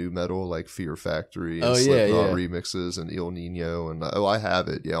 It's all new metal, like Fear Factory and Oh, yeah, Slipknot yeah. remixes and Il Nino. And I have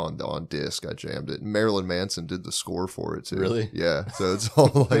it, on disc. I jammed it. Marilyn Manson did the score for it, too. Really? Yeah. So it's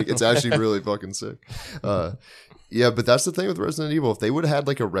all like, it's actually really fucking sick. Yeah, but that's the thing with Resident Evil. If they would have had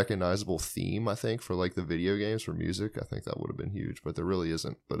like a recognizable theme, I think, for like the video games for music, I think that would have been huge. But there really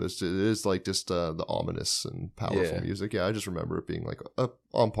isn't. But it is like just the ominous and powerful Yeah. music. Yeah, I just remember it being like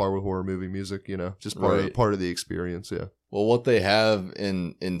on par with horror movie music. Just Right. part of the experience. Yeah. Well, what they have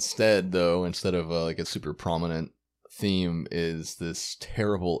instead of like a super prominent theme is this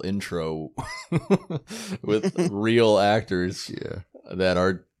terrible intro with real actors Yeah. that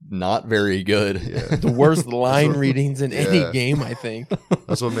are not very good. Yeah. The worst line readings in any Yeah. game, I think.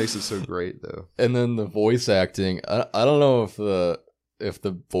 That's what makes it so great, though. And then the voice acting, I don't know if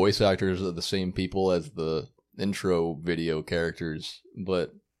the voice actors are the same people as the intro video characters,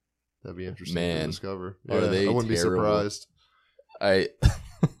 but That'd be interesting Man, to discover. are they I wouldn't be terrible. surprised.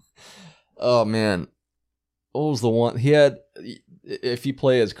 Oh man, what was the one he had? If you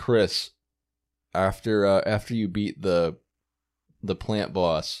play as Chris, after you beat the plant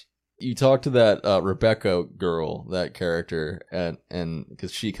boss, you talk to that Rebecca girl, that character, and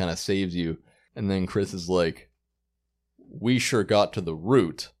because she kind of saves you, and then Chris is like, "We sure got to the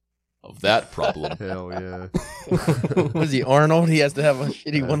root of that problem." Hell yeah. Was he Arnold? He has to have a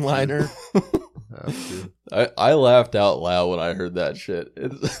shitty Have one liner. Have to. I laughed out loud when I heard that shit.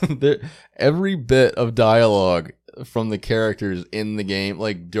 Every bit of dialogue from the characters in the game,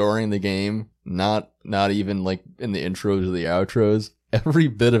 like during the game, not even like in the intros or the outros, every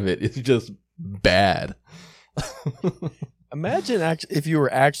bit of it is just bad. Imagine if you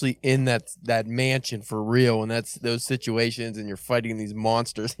were actually in that mansion for real, and that's those situations, and you're fighting these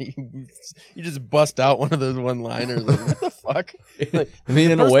monsters. And you just bust out one of those one-liners. Like, what the fuck? Like, I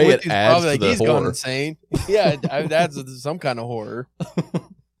mean, in a person way, with it you's adds probably to the he's gone horror. insane. Yeah, that's some kind of horror.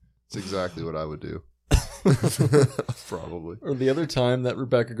 It's exactly what I would do. Probably. Or the other time that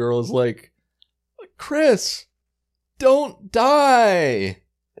Rebecca girl is like, "Chris, don't die."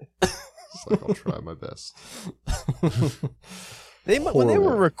 It's like, I'll try my best. When they were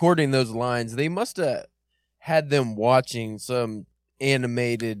Horrible. recording those lines, they must have had them watching some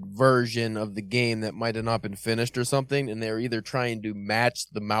animated version of the game that might have not been finished or something, and they were either trying to match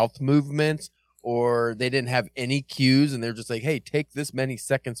the mouth movements, or they didn't have any cues, and they're just like, "Hey, take this many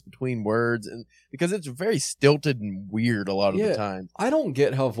seconds between words," and because it's very stilted and weird a lot of Yeah. the time. I don't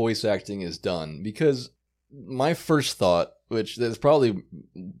get how voice acting is done, because my first thought, which there's probably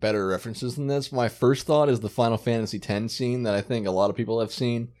better references than this, my first thought is the Final Fantasy X scene that I think a lot of people have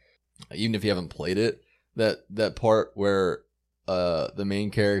seen, even if you haven't played it. That part where the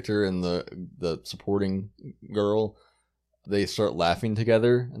main character and the supporting girl, they start laughing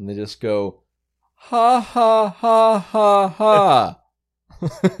together and they just go, "Ha ha ha ha ha."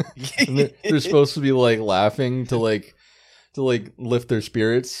 And they're supposed to be like laughing to lift their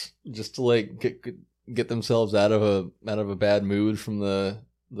spirits, just to like get themselves out of a bad mood from the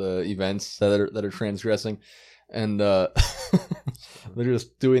events that are transgressing, and they're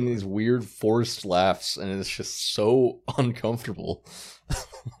just doing these weird forced laughs, and it's just so uncomfortable.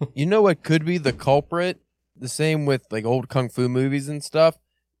 You know what could be the culprit? The same with like old kung fu movies and stuff.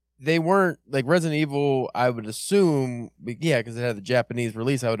 They weren't like Resident Evil, I would assume, yeah, because it had the Japanese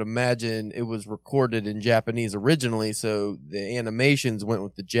release. I would imagine it was recorded in Japanese originally, so the animations went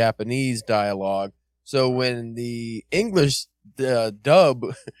with the Japanese dialogue. So when the English dub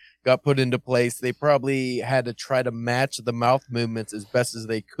got put into place, they probably had to try to match the mouth movements as best as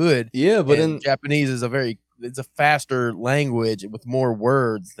they could. Yeah, but in Japanese is it's a faster language with more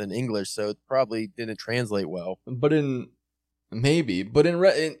words than English, so it probably didn't translate well. But in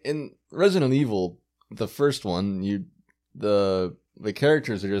Resident Evil, the first one, the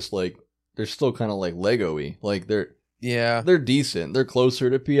characters are just like, they're still kind of like Lego-y. Like they're decent. They're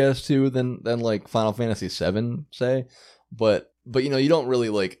closer to PS2 than like Final Fantasy VII, say. But you don't really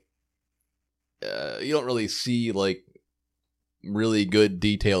like you don't really see like really good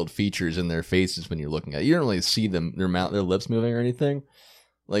detailed features in their faces when you're looking at it. You don't really see their lips moving or anything.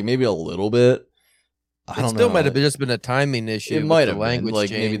 Like maybe a little bit. I don't know. It still might have just been a timing issue. It might have language been like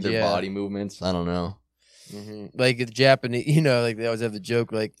change, maybe their body movements. I don't know. Mm-hmm. Like the Japanese, like they always have the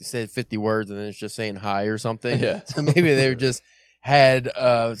joke, like they said 50 words and then it's just saying hi or something. Yeah. So maybe they just had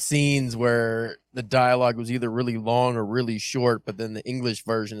scenes where the dialogue was either really long or really short, but then the English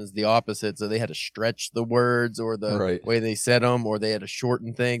version is the opposite. So they had to stretch the words or the way they said them, or they had to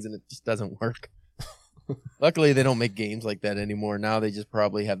shorten things, and it just doesn't work. Luckily, they don't make games like that anymore. Now they just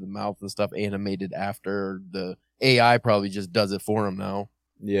probably have the mouth and stuff animated after. The AI probably just does it for them now.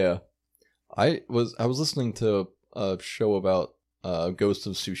 Yeah. I was listening to a show about Ghost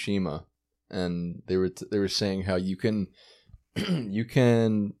of Tsushima, and they were saying how you can you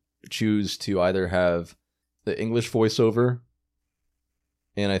can choose to either have the English voiceover,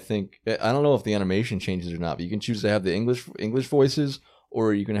 and I don't know if the animation changes or not, but you can choose to have the English voices,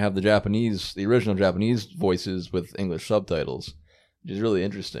 or you can have the original Japanese voices with English subtitles, which is really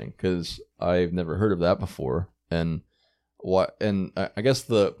interesting because I've never heard of that before. And I guess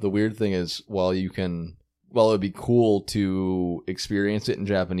the weird thing is, while it'd be cool to experience it in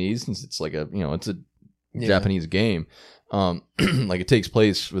Japanese, since it's like it's a Japanese game, like it takes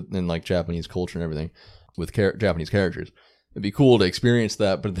place in like Japanese culture and everything with Japanese characters. It'd be cool to experience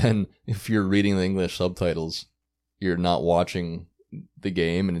that, but then if you're reading the English subtitles, you're not watching the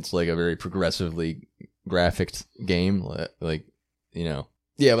game, and it's like a very progressively graphic game, like yeah.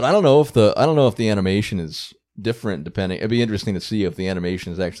 But I don't know if the animation is different depending. It'd be interesting to see if the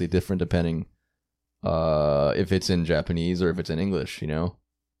animation is actually different depending if it's in Japanese or if it's in English.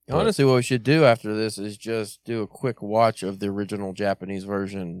 Honestly, what we should do after this is just do a quick watch of the original Japanese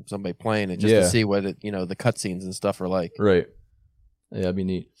version, somebody playing it, just to see what the cutscenes and stuff are like. Right. Yeah, that'd be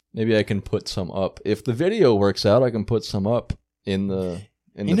neat. Maybe I can put some up. If the video works out, I can put some up in the.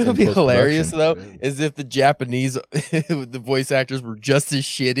 What'd be hilarious though is if the Japanese the voice actors were just as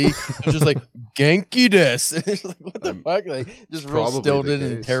shitty. They're just like Genki desu. It's like, what the fuck? Like just real stilted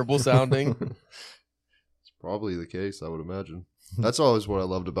and terrible sounding. It's probably the case, I would imagine. That's always what I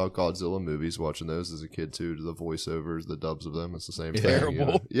loved about Godzilla movies, watching those as a kid too. The voiceovers, the dubs of them, it's the same thing.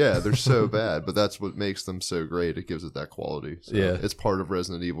 Terrible. Yeah, they're so bad, but that's what makes them so great. It gives it that quality. So yeah, it's part of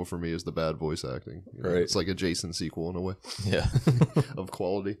Resident Evil for me is the bad voice acting. Right, it's like a Jason sequel in a way. Yeah, of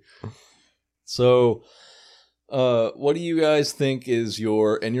quality. So, what do you guys think is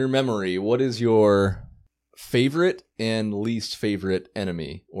in your memory? What is your favorite and least favorite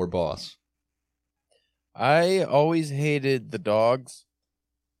enemy or boss? I always hated the dogs.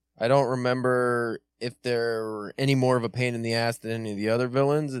 I don't remember if they're any more of a pain in the ass than any of the other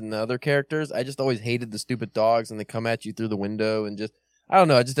villains and the other characters. I just always hated the stupid dogs, and they come at you through the window and just, I don't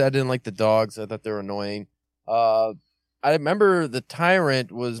know. I didn't like the dogs. I thought they were annoying. I remember the Tyrant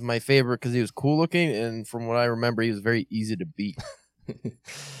was my favorite because he was cool looking, and from what I remember, he was very easy to beat.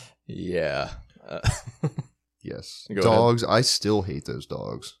 Yeah. Yes. Go dogs. ahead. I still hate those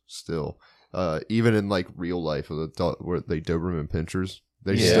dogs. Still. Even in like real life, where they Doberman Pinschers,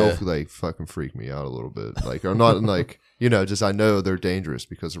 they still like fucking freak me out a little bit. Like, I'm not like just I know they're dangerous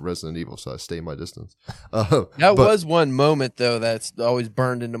because of Resident Evil, so I stay my distance. Was one moment though that's always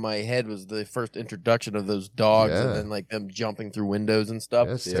burned into my head was the first introduction of those dogs, and then like them jumping through windows and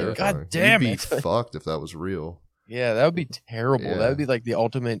stuff. Yeah, God damn You'd it! be fucked if that was real. Yeah, that would be terrible. Yeah. That would be like the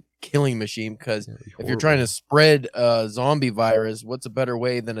ultimate killing machine, because if you're trying to spread a zombie virus, what's a better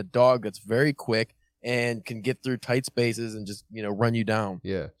way than a dog that's very quick and can get through tight spaces and just run you down.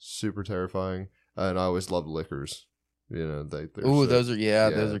 Yeah, super terrifying. And I always loved lickers. They're Ooh, so- those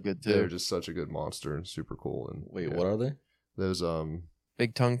are good They're too. just such a good monster and super cool. And Wait, yeah. what are they? Those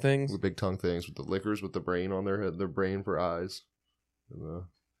Big tongue things. big tongue things with the lickers with the brain on their head, their brain for eyes. And,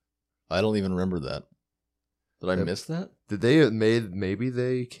 I don't even remember that. Did I Yep. miss that? did they maybe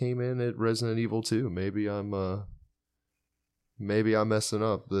they came in at Resident Evil 2? Maybe I'm messing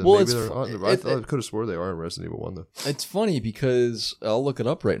up. Well, Maybe it's they're fu- on, I could have swore they are in Resident Evil 1 though. It's funny because I'll look it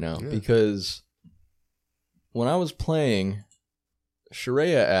up right now. Yeah. Because when I was playing,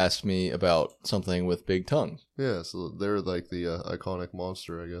 Shareya asked me about something with big tongues. Yeah, so they're like the iconic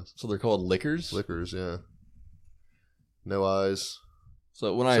monster, I guess. So they're called lickers. Lickers, yeah. No eyes.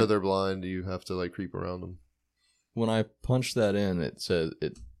 So when So they're blind. You have to like creep around them. when I punch that in, it says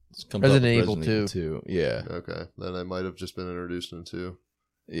it comes Resident up with Evil Resident Evil 2. Yeah, Okay, then I might have just been introduced into.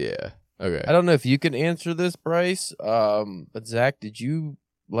 yeah. Okay. I don't know if you can answer this, Bryce. But Zach, did you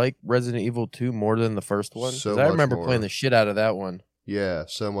like Resident Evil 2 more than the first one? 'Cause So I much remember more. playing the shit out of that one. Yeah,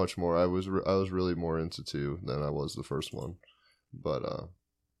 so much more. I was really more into 2 than I was the first one, but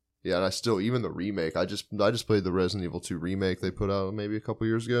yeah, and I still even the remake. I just played the Resident Evil 2 remake they put out maybe a couple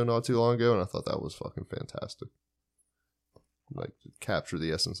years ago, not too long ago, and I thought that was fucking fantastic. Like capture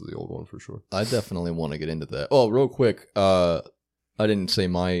the essence of the old one for sure. I definitely want to get into that. Oh, real quick. I didn't say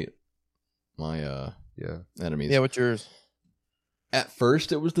my Yeah, enemies. Yeah, what's yours? At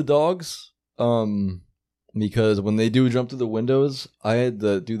first, it was the dogs. Because when they do jump through the windows, I had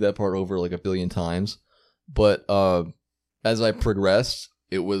to do that part over like a billion times. But as I progressed,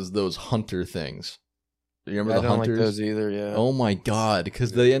 it was those hunter things. Do you remember I the don't hunters? like those either. Yeah. Oh my god!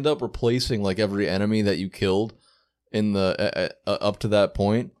 Because they end up replacing like every enemy that you killed in the up to that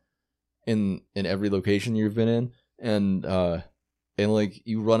point in every location you've been in, and like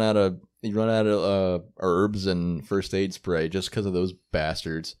you run out of herbs and first aid spray just because of those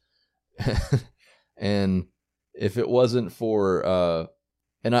bastards. And if it wasn't for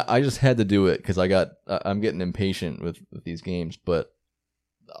and I just had to do it because I'm getting impatient with these games, but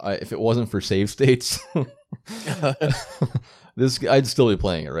if it wasn't for save states, I'd still be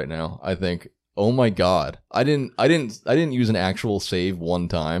playing it right now. I think. Oh my god, I didn't use an actual save one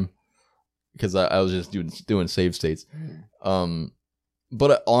time because I was just doing save states.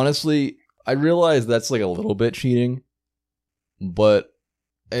 But honestly, I realize that's like a little bit cheating, but.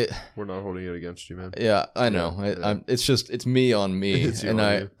 we're not holding it against you, man. Yeah, I know. Yeah. It's me on me, It's you and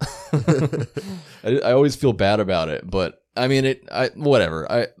on I always feel bad about it. But I mean,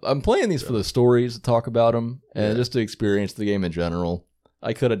 whatever. I'm playing these for the stories, to talk about them, and Yeah. just to experience the game in general.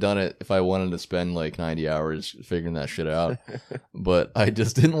 I could have done it if I wanted to spend like 90 hours figuring that shit out, but I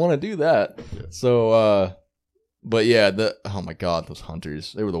just didn't want to do that. Yeah. So, but yeah, oh my god, those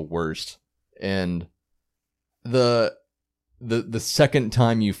hunters, they were the worst. And the second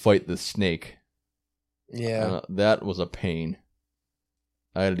time you fight the snake, Yeah. that was a pain.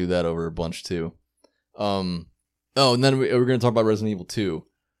 I had to do that over a bunch too. And then we're going to talk about Resident Evil 2.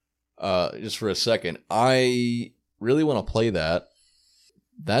 Just for a second, I really want to play that.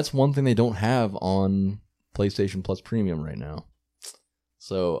 That's one thing they don't have on PlayStation Plus Premium right now.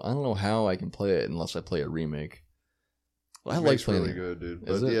 So I don't know how I can play it unless I play a remake. I like Remake's playing really it. good, dude.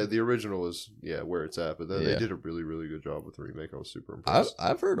 Is But it? yeah, the original was where it's at, but then they Yeah. did a really really good job with the remake. I was super I've impressed.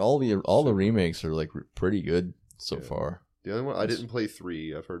 I've heard all the remakes are like pretty good so Yeah. far. The only one I didn't play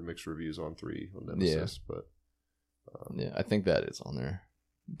 3. I've heard mixed reviews on 3 on Nemesis, but Yeah, I think that is on there.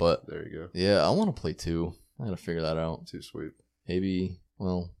 But there you go. yeah, I want to play 2. I gotta figure that out. Too sweet. Maybe.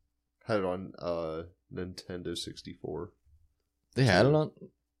 Well, Had it on Nintendo 64. they had it on.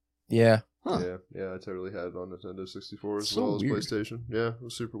 Yeah. Huh. Yeah, I totally had it on Nintendo 64 as So well as weird. PlayStation. Yeah, it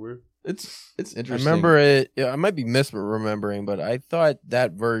was super weird. It's I interesting. remember it. Yeah, I might be misremembering, but I thought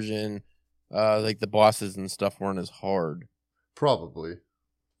that version, like the bosses and stuff, weren't as hard. Probably.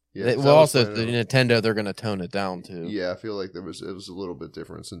 Yeah. They- 'cause well, I was also the playing it Nintendo, they're gonna tone it down too. on- yeah, I feel like it was a little bit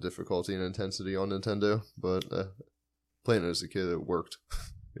difference in difficulty and intensity on Nintendo, but playing it as a kid, it worked.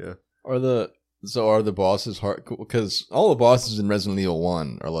 Yeah. Are the bosses hard? Because all the bosses in Resident Evil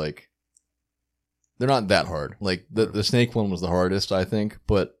 1 are like, they're not that hard. Like the snake one was the hardest, I think,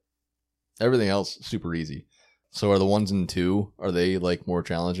 but everything else super easy. So are the ones in 2? Are they like more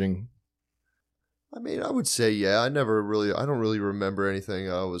challenging? I mean, I would say, yeah. I don't really remember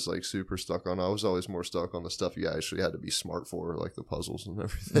anything I was like super stuck on. I was always more stuck on the stuff you actually had to be smart for, like the puzzles and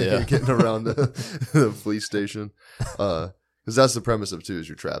everything, Yeah. getting around the police station. Because that's the premise of 2 is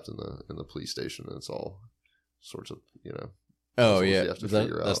you're trapped in the police station and it's all sorts of, Oh puzzles yeah, you have to That-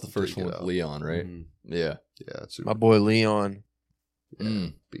 figure that's out the and first take one it with out. Leon, right? Mhm. Yeah. Yeah, it's super My boy Leon. yeah,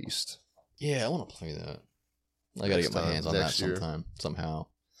 Mm. beast. Yeah, I want to play that. I gotta Next get my time, hands on that next year. somehow.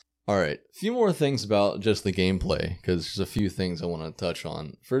 All right, a few more things about just the gameplay, because there's a few things I want to touch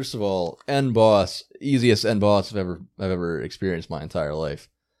on. First of all, end boss, easiest end boss I've ever experienced my entire life.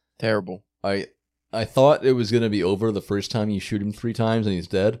 Terrible. I thought it was gonna be over the first time you shoot him 3 times and he's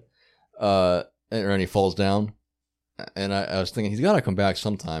dead, and he falls down. And I was thinking he's gotta come back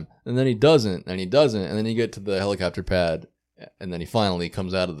sometime, and then he doesn't, and then you get to the helicopter pad, and then he finally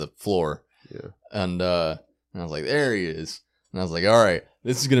comes out of the floor. Yeah. And I was like, there he is. And I was like, all right,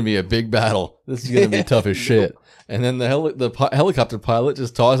 this is going to be a big battle. This is going to be tough as shit. And then the helicopter pilot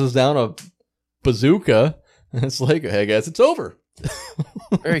just tosses down a bazooka. And it's like, hey, guys, it's over.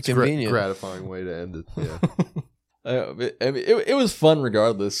 Very convenient. Gratifying way to end it. Yeah. It was fun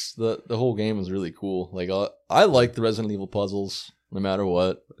regardless. The whole game was really cool. Like, I like the Resident Evil puzzles no matter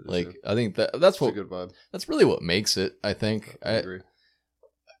what. Like, Sure. I think that's It's a what good vibe. that's really what makes it, I think. I agree.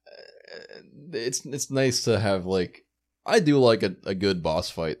 It's nice to have, like, I do like a good boss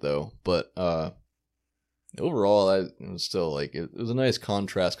fight though, but overall it was still like it was a nice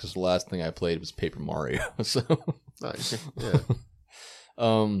contrast because the last thing I played was Paper Mario. So Nice. Yeah.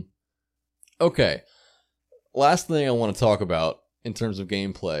 Okay, last thing I want to talk about in terms of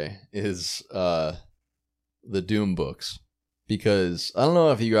gameplay is the Doom books, because I don't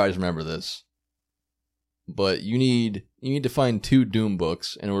know if you guys remember this, but you need to find 2 Doom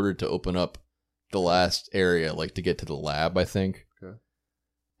books in order to open up the last area, like to get to the lab, I think. Okay.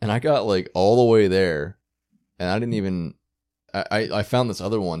 And I got like all the way there, and I didn't even. I found this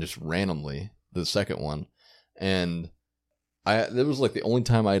other one just randomly, the second one, and that was like the only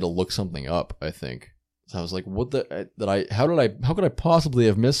time I had to look something up, I think. So I was like, what how could I possibly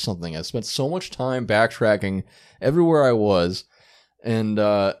have missed something? I spent so much time backtracking everywhere I was, and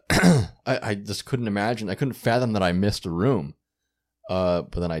I just couldn't imagine. I couldn't fathom that I missed a room.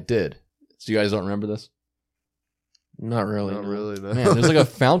 But then I did. So you guys don't remember this? Not really. Not no. really. No. Man, there's like a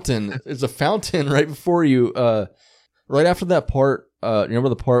fountain. There's a fountain right before you. Right after that part. Remember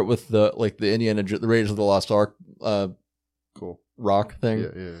the part with the Indiana, the Raiders of the Lost Ark, Cool. rock thing.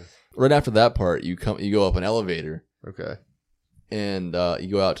 Yeah. Right after that part, you go up an elevator, Okay. and you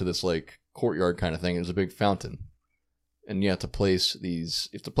go out to this like courtyard kind of thing. There's a big fountain, and you have to place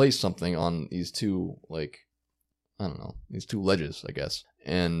something on these 2 these 2 ledges, I guess,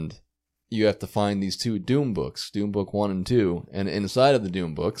 and you have to find these 2 Doom books, Doom Book 1 and 2, and inside of the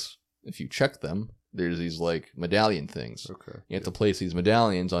Doom books, if you check them, there's these like medallion things. Okay. You have to place these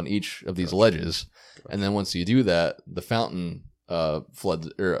medallions on each of these ledges, and then once you do that, the fountain floods,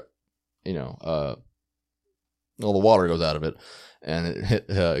 or all the water goes out of it, and it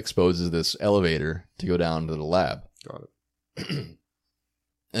exposes this elevator to go down to the lab. Got it.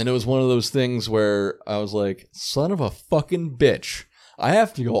 And it was one of those things where I was like, son of a fucking bitch. I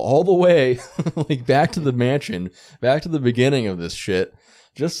have to go all the way like back to the mansion, back to the beginning of this shit,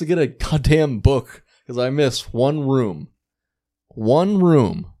 just to get a goddamn book, because I missed one room. One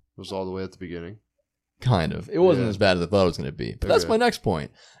room. It was all the way at the beginning. Kind of. It wasn't Yeah. as bad as I thought it was going to be. But that's Okay. my next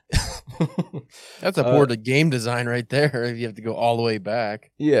point. That's a poor game design right there. If you have to go all the way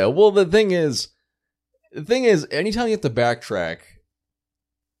back. Yeah, well, the thing is, anytime you have to backtrack,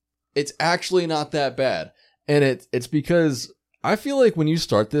 it's actually not that bad. And it's because I feel like when you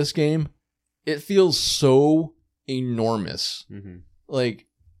start this game, it feels so enormous. Mm-hmm. Like,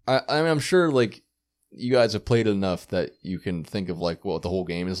 I mean, I'm sure, like, you guys have played enough that you can think of, like, what the whole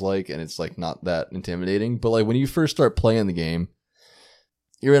game is like, and it's, like, not that intimidating. But, like, when you first start playing the game,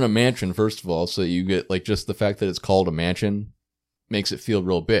 you're in a mansion, first of all, so you get, like, just the fact that it's called a mansion makes it feel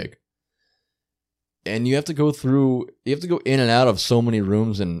real big. And you have to go in and out of so many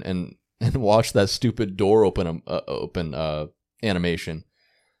rooms and watch that stupid door open animation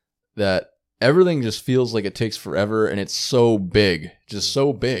that everything just feels like it takes forever, and it's so big, just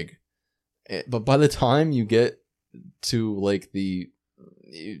so big. But by the time you get to like you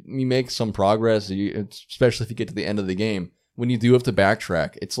make some progress, especially if you get to the end of the game, when you do have to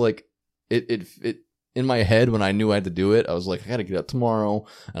backtrack, it's like it in my head when I knew I had to do it, I was like, I gotta get up tomorrow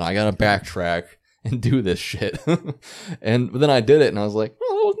and I gotta backtrack and do this shit. But then I did it and I was like,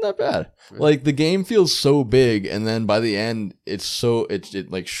 oh, that wasn't that bad. Yeah. Like the game feels so big, and then by the end it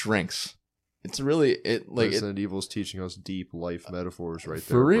like shrinks. It's really Resident Evil's teaching us deep life metaphors right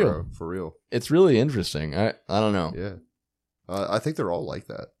there. For real. Bro. For real. it's really interesting. I don't know. Yeah. I think they're all like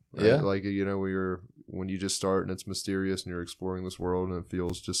that. Right? Yeah. Like, when you just start and it's mysterious and you're exploring this world and it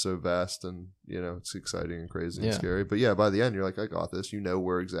feels just so vast and, it's exciting and crazy Yeah. and scary. But yeah, by the end, you're like, I got this. You know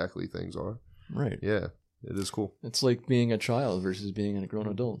where exactly things are. Right. Yeah. It is cool. It's like being a child versus being a grown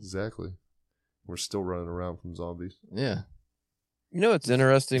adult. Exactly. We're still running around from zombies. Yeah. You know what's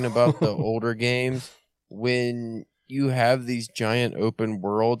interesting about the older games? When you have these giant open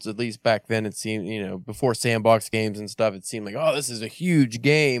worlds, at least back then it seemed, before sandbox games and stuff, it seemed like, oh, this is a huge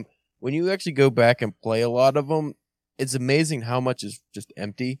game. When you actually go back and play a lot of them, it's amazing how much is just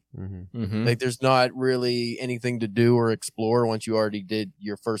empty. Mm-hmm. Like there's not really anything to do or explore once you already did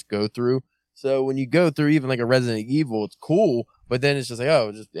your first go through. So when you go through even like a Resident Evil, it's cool, but then it's just like,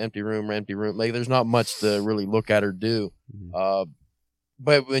 oh, just empty room. Like there's not much to really look at or do.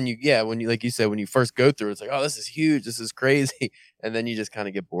 But when you like you said, when you first go through, it's like, oh, this is huge, this is crazy, and then you just kind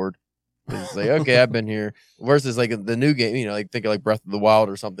of get bored. It's like, okay, I've been here. Versus like the new game, like think of like Breath of the Wild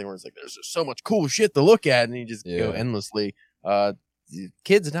or something, where it's like there's just so much cool shit to look at, and you just go endlessly.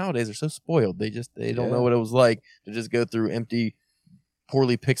 Kids nowadays are so spoiled; they don't know what it was like to just go through empty,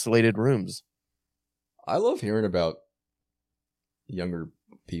 poorly pixelated rooms. I love hearing about younger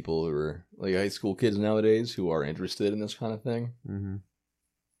people who are like high school kids nowadays who are interested in this kind of thing. Mm-hmm.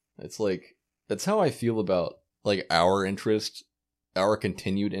 It's like, that's how I feel about like our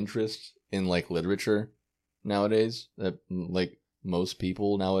continued interest in like literature nowadays. That like most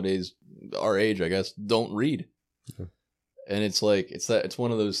people nowadays, our age, I guess, don't read. Yeah. And it's like, it's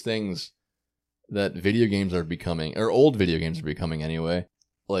one of those things that video games are becoming, or old video games are becoming anyway,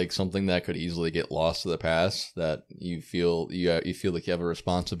 like something that could easily get lost to the past, that you feel like you have a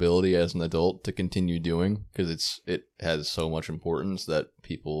responsibility as an adult to continue doing, because it has so much importance that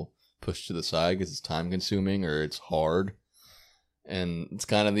people push to the side because it's time consuming or it's hard. And it's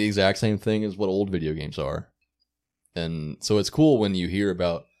kind of the exact same thing as what old video games are. And so it's cool when you hear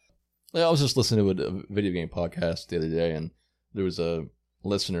about, I was just listening to a video game podcast the other day, and there was a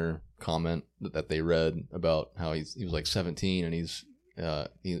listener comment that they read about how he was like 17, and I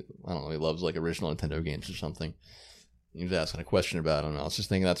don't know, he loves like original Nintendo games or something. He was asking a question about it, and I was just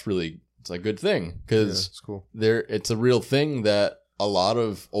thinking it's a good thing, because it's cool. It's a real thing that a lot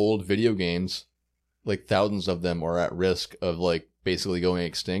of old video games, like thousands of them, are at risk of like basically going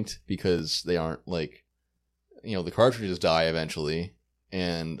extinct because they aren't like, the cartridges die eventually,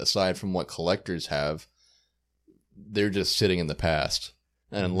 and aside from what collectors have, they're just sitting in the past.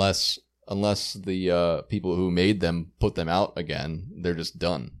 And unless the people who made them put them out again, they're just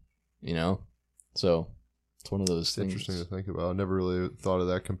done, So it's one of those things. Interesting to think about. I never really thought of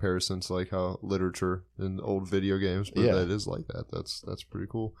that comparison to like how literature in old video games, but that is like that. That's pretty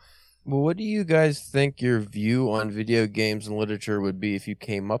cool. Well, what do you guys think your view on video games and literature would be if you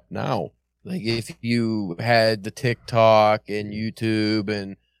came up now? Like if you had the TikTok and YouTube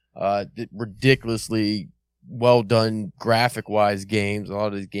and ridiculously well done graphic wise games. A lot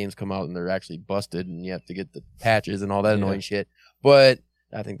of these games come out and they're actually busted, and you have to get the patches and all that annoying shit. But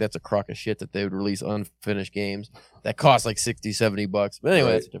I think that's a crock of shit that they would release unfinished games that cost like $60-$70. But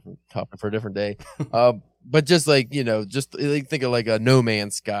anyway, that's a different topic for a different day. But just like, just like, think of like a No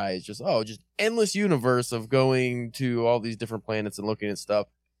Man's Sky. It's just endless universe of going to all these different planets and looking at stuff.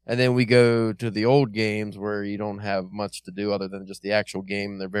 And then we go to the old games where you don't have much to do other than just the actual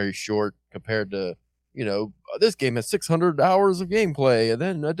game. They're very short compared to, this game has 600 hours of gameplay and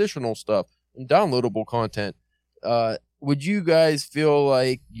then additional stuff and downloadable content. Would you guys feel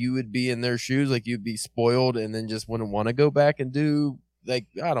like you would be in their shoes, like you'd be spoiled and then just wouldn't want to go back and do, like,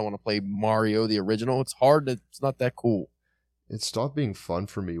 I don't want to play Mario, the original. It's hard. It's not that cool. It stopped being fun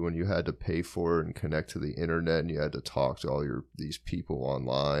for me when you had to pay for it and connect to the internet, and you had to talk to all these people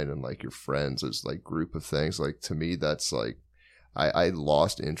online and like your friends as like group of things. Like to me, that's like, I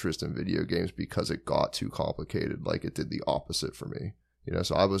lost interest in video games because it got too complicated. Like it did the opposite for me.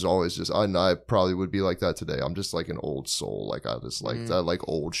 So I was always just, I probably would be like that today. I'm just like an old soul. Like I just like, I like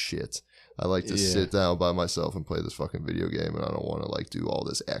old shit. I like to sit down by myself and play this fucking video game, and I don't want to like do all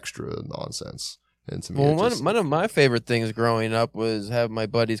this extra nonsense. And to me, one of my favorite things growing up was have my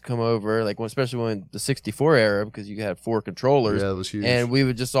buddies come over, like especially when the 64 era, because you had 4 controllers. Yeah, it was huge. And we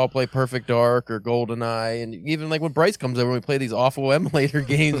would just all play Perfect Dark or GoldenEye, and even like when Bryce comes over, we play these awful emulator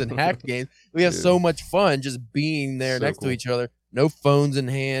games and hacked games. We have so much fun just being there next to each other, no phones in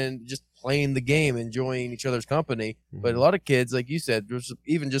hand, just playing the game, enjoying each other's company. But a lot of kids, like you said,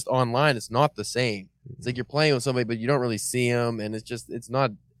 even just online, it's not the same. It's like you're playing with somebody, but you don't really see them, and it's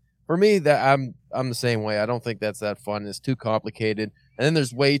not. For me, that I'm the same way. I don't think that's that fun. It's too complicated. And then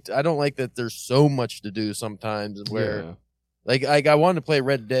there's I don't like that there's so much to do sometimes where like I wanted to play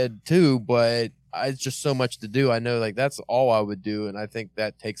Red Dead 2, but it's just so much to do. I know like that's all I would do, and I think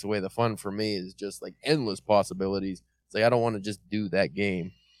that takes away the fun for me, is just like endless possibilities. It's like I don't want to just do that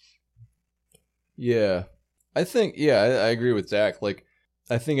game. Yeah. I think I agree with Zach. Like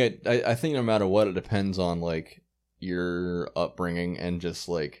I think I think no matter what, it depends on like your upbringing and just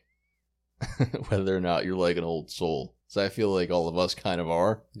like whether or not you're like an old soul. So I feel like all of us kind of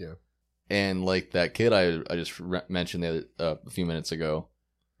are. Yeah. And like that kid I just mentioned a few minutes ago,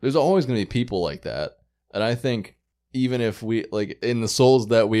 there's always going to be people like that. And I think even if we, like, in the souls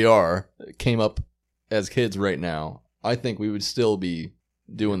that we are, came up as kids right now, I think we would still be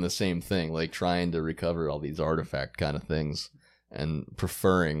doing the same thing, like trying to recover all these artifact kind of things and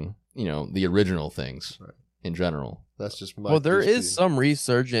preferring, the original things in general. That's just my. Well, there is some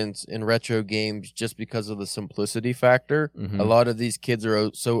resurgence in retro games just because of the simplicity factor. Mhm. A lot of these kids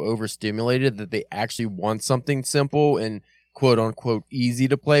are so overstimulated that they actually want something simple and quote unquote easy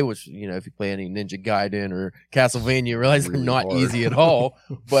to play, which, if you play any Ninja Gaiden or Castlevania, you realize Really they're not hard. easy at all.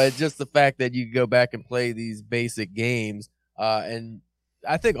 But just the fact that you go back and play these basic games, and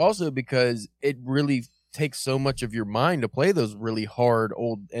I think also because it really takes so much of your mind to play those really hard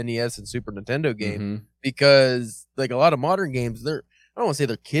old NES and Super Nintendo games. Mhm. Because like a lot of modern games, I don't want to say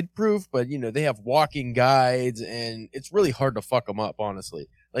they're kid proof, but they have walking guides and it's really hard to fuck them up, honestly.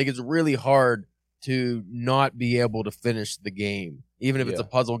 Like it's really hard to not be able to finish the game, even if it's a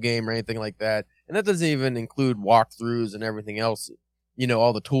puzzle game or anything like that. And that doesn't even include walkthroughs and everything else,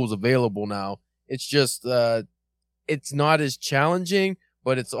 all the tools available now. It's just, it's not as challenging,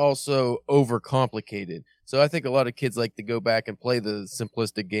 but it's also overcomplicated. So I think a lot of kids like to go back and play the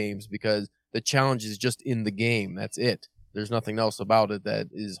simplistic games because the challenge is just in the game. That's it. There's nothing else about it that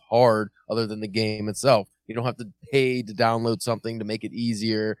is hard other than the game itself. You don't have to pay to download something to make it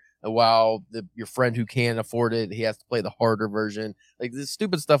easier. While your friend who can't afford it, he has to play the harder version. Like this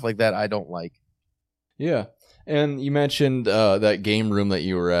stupid stuff like that, I don't like. Yeah. And you mentioned that game room that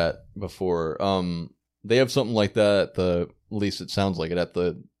you were at before. They have something like that at least it sounds like it, at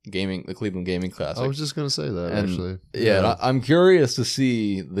the Cleveland Gaming Classic. I was just gonna say that, And, actually. Yeah, and I'm curious to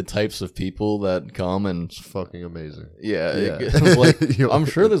see the types of people that come and It's fucking amazing. yeah. Yeah. Like, I'm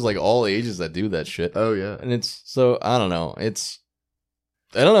sure there's like all ages that do that shit. Oh yeah. And it's so I don't know. It's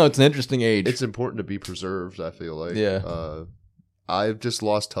an interesting age. It's important to be preserved, I feel like. Yeah. I've just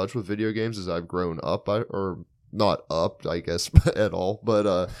lost touch with video games as I've grown up, or not up, I guess, at all,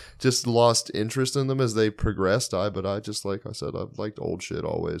 but just lost interest in them as they progressed. But I just, like I said, I've liked old shit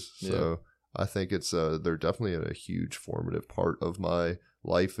always. So I think it's they're definitely a huge formative part of my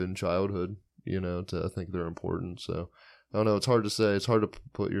life and childhood, I think they're important. So I don't know, it's hard to say. It's hard to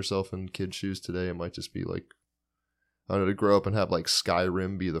put yourself in kids' shoes today. It might just be like, I don't know, to grow up and have like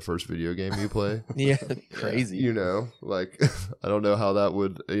Skyrim be the first video game you play. Yeah, crazy. Like I don't know how that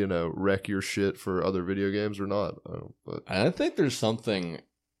would, wreck your shit for other video games or not. But I think there is something,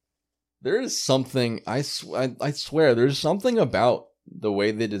 I swear, there's something about the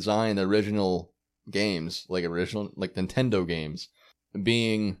way they design original games, like Nintendo games,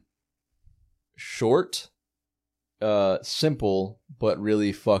 being short, simple, but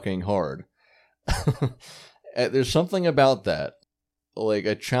really fucking hard. There's something about that, like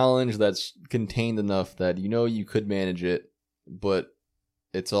a challenge that's contained enough that you could manage it, but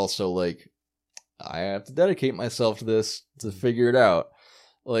it's also like I have to dedicate myself to this to figure it out.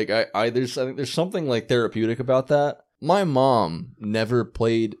 Like I think there's something like therapeutic about that. My mom never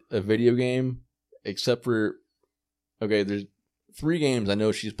played a video game except for there's 3 games I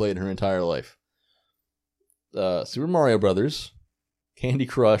know she's played her entire life. Super Mario Brothers, Candy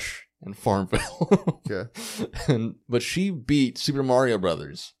Crush, and Farmville. Okay. But she beat Super Mario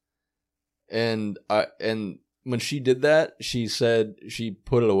Brothers. And when she did that, she said she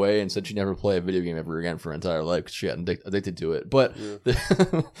put it away and said she'd never play a video game ever again for her entire life because she got addicted to it. But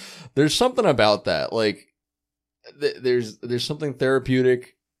there's something about that. Like, there's something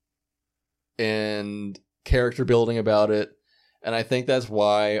therapeutic and character building about it. And I think that's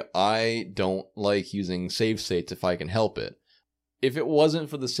why I don't like using save states if I can help it. If it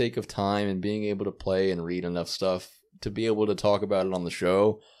wasn't for the sake of time and being able to play and read enough stuff to be able to talk about it on the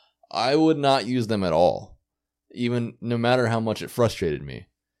show, I would not use them at all, even no matter how much it frustrated me.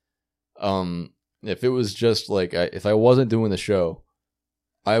 If it was just like, if I wasn't doing the show,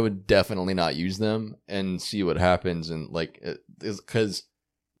 I would definitely not use them and see what happens. And like, because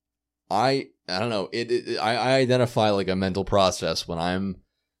I don't know, I identify like a mental process when I'm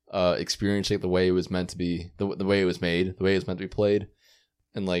experiencing the way it was meant to be, the way it was made, the way it was meant to be played,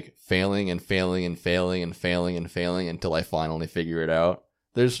 and like failing and failing and failing and failing and failing until I finally figure it out.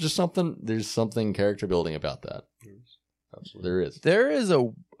 There's something character building about that. Absolutely. There is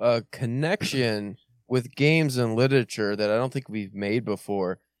a connection with games and literature that I don't think we've made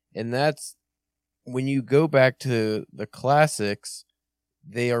before, and that's when you go back to the classics,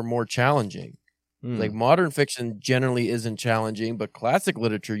 they are more challenging. Like modern fiction generally isn't challenging, but classic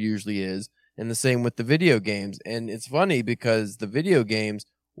literature usually is, and the same with the video games. And it's funny because the video games,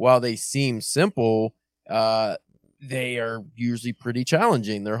 while they seem simple, they are usually pretty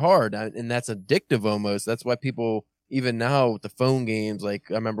challenging. They're hard, and that's addictive almost. That's why people, even now with the phone games, like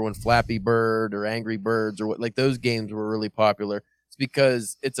I remember when Flappy Bird or Angry Birds or what, like those games were really popular. It's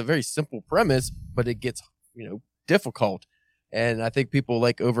because it's a very simple premise, but it gets, difficult. And I think people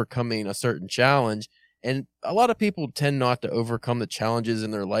like overcoming a certain challenge. And a lot of people tend not to overcome the challenges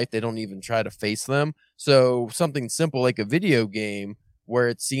in their life. They don't even try to face them. So something simple like a video game where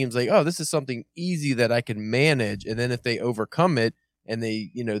it seems like, oh, this is something easy that I can manage. And then if they overcome it and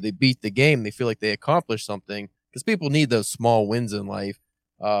they beat the game, they feel like they accomplished something, because people need those small wins in life.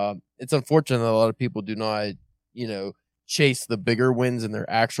 It's unfortunate that a lot of people do not, chase the bigger wins in their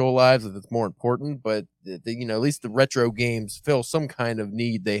actual lives. That's more important. But, at least the retro games fill some kind of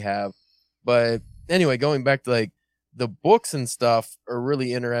need they have. But anyway, going back to like the books and stuff are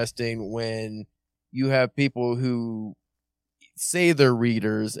really interesting when you have people who say they're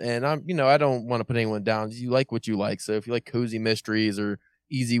readers, and I don't want to put anyone down. You like what you like. So if you like cozy mysteries or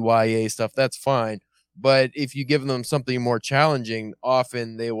easy YA stuff, that's fine. But if you give them something more challenging,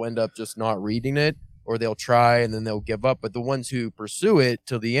 often they will end up just not reading it, or they'll try and then they'll give up. But the ones who pursue it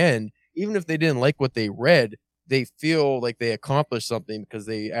till the end, even if they didn't like what they read, they feel like they accomplished something because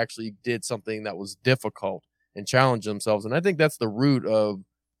they actually did something that was difficult and challenged themselves. And I think that's the root of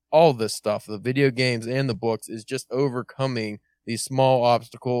all this stuff, the video games and the books, is just overcoming these small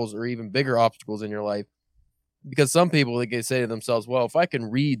obstacles or even bigger obstacles in your life. Because some people, like, they say to themselves, well, if I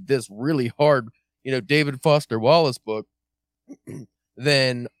can read this really hard, David Foster Wallace book,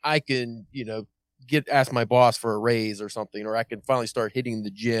 then I can, ask my boss for a raise or something, or I can finally start hitting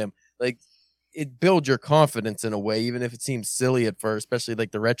the gym. Like, it builds your confidence in a way, even if it seems silly at first, especially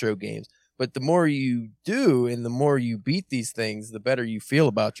like the retro games. But the more you do and the more you beat these things, the better you feel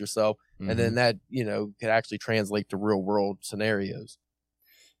about yourself. Mm-hmm. And then that, can actually translate to real world scenarios.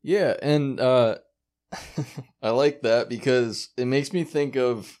 Yeah. And I like that because it makes me think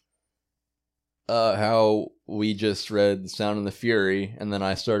of how we just read Sound and the Fury, and then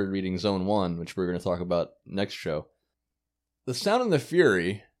I started reading Zone 1, which we're going to talk about next show. The Sound and the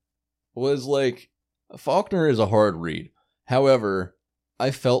Fury was like, Faulkner is a hard read. However,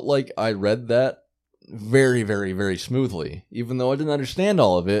 I felt like I read that very, very, very smoothly, even though I didn't understand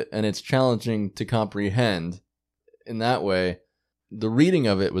all of it, and it's challenging to comprehend in that way. The reading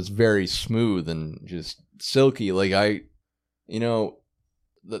of it was very smooth and just silky. Like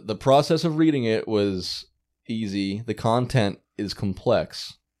the process of reading it was easy. The content is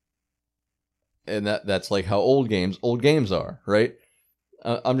complex. And that's like how old games are, right?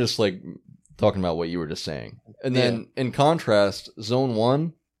 I'm just like talking about what you were just saying. And then in contrast, Zone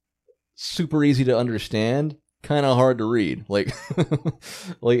 1, super easy to understand, kind of hard to read. Like,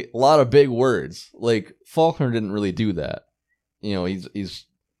 like a lot of big words. Like Faulkner didn't really do that. He's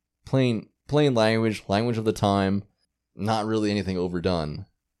plain language of the time, not really anything overdone.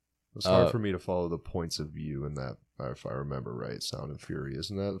 It's hard for me to follow the points of view in that, if I remember right, Sound and Fury.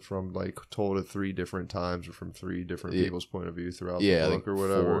 Isn't that from like told at 3 different times or from 3 different people's point of view throughout the book, like or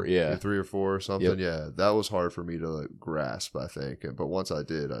whatever? 4, 3 or 4 or something. Yep. Yeah, that was hard for me to like grasp, I think. But once I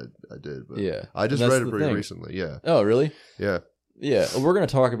did, I did. But yeah, I just read it pretty recently. Yeah. Oh, really? Yeah. Yeah, we're gonna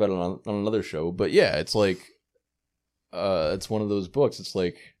talk about it on another show. But yeah, it's like, it's one of those books. It's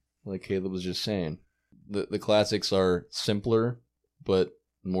like Caleb was just saying, the classics are simpler, but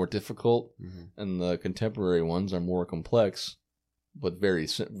more difficult, and the contemporary ones are more complex, but very,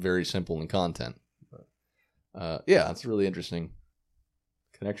 very simple in content. Yeah, it's a really interesting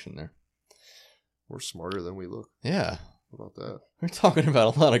connection there. We're smarter than we look. Yeah. How about that? We're talking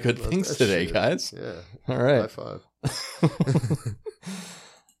about a lot of good things today, guys. Yeah. All right. High five.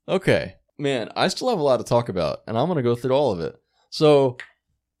 Okay. Man, I still have a lot to talk about, and I'm going to go through all of it. So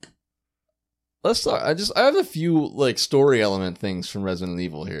let's talk. I have a few like story element things from Resident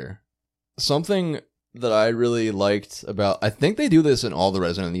Evil here. Something that I really liked about, I think they do this in all the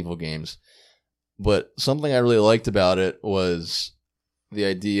Resident Evil games, but something I really liked about it was the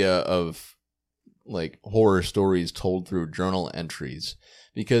idea of like horror stories told through journal entries,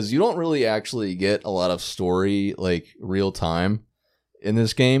 because you don't really actually get a lot of story like real time in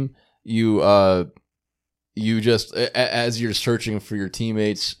this game. You just, as you're searching for your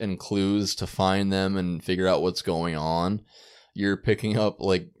teammates and clues to find them and figure out what's going on, you're picking up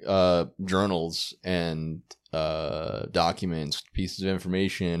like journals and documents, pieces of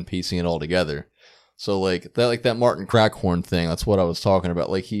information, and piecing it all together. So like that Martin Crackhorn thing, that's what I was talking about.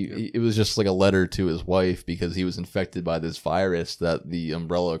 Like it was just like a letter to his wife because he was infected by this virus that the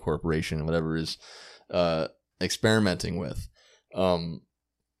Umbrella Corporation, whatever, is experimenting with.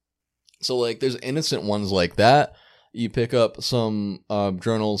 So like there's innocent ones like that, you pick up some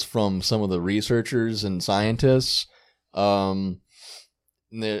journals from some of the researchers and scientists. And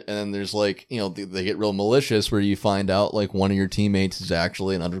then there's like, you know, they get real malicious where you find out like one of your teammates is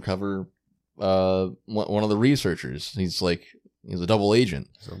actually an undercover one of the researchers. He's a double agent.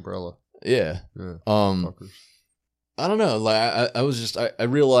 It's Umbrella. Yeah. Yeah. I don't know. Like I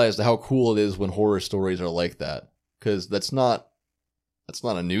realized how cool it is when horror stories are like that, because that's not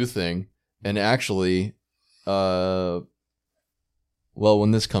a new thing. And actually, well,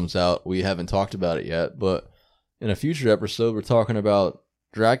 when this comes out, we haven't talked about it yet, but in a future episode, we're talking about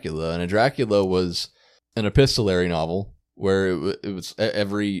Dracula, and Dracula was an epistolary novel where it was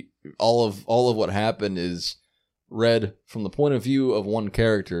all of what happened is read from the point of view of one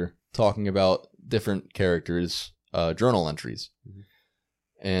character talking about different characters' journal entries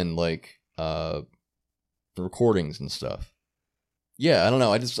and like recordings and stuff. Yeah, I don't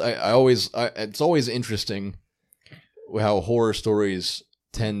know. It's always interesting how horror stories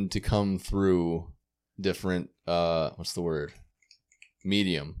tend to come through different what's the word?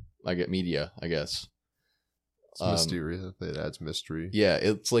 Media, I guess. It's mysterious. It adds mystery. Yeah,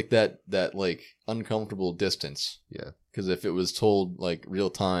 it's like that like uncomfortable distance. Yeah. Because if it was told like real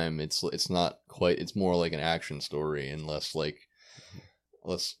time, it's not quite. It's more like an action story and less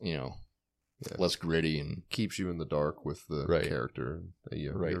less gritty and Keeps you in the dark with the Right. character.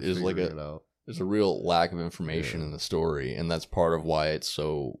 You're There's like figuring it out. there's a real lack of information in the story, and that's part of why it's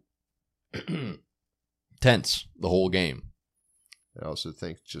so tense the whole game. I also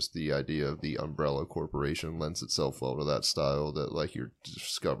think just the idea of the Umbrella Corporation lends itself well to that style, that like you're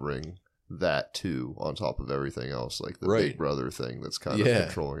discovering that too on top of everything else, like the Right. Big Brother thing that's kind of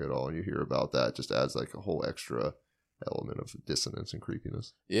controlling it all, and you hear about that, just adds like a whole extra element of dissonance and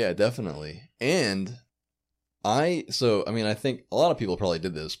creepiness. Yeah, definitely. And I think a lot of people probably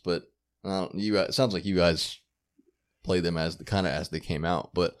did this, but it sounds like you guys played them as they came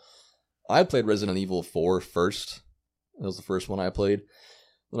out. But I played Resident Evil 4 first. That was the first one I played.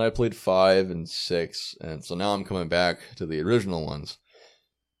 Then I played 5 and 6, and so now I'm coming back to the original ones.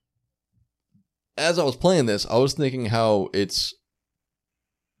 As I was playing this, I was thinking how it's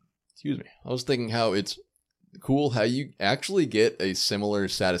cool how you actually get a similar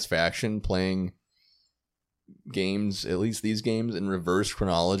satisfaction playing games, at least these games, in reverse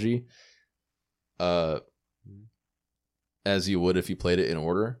chronology, as you would if you played it in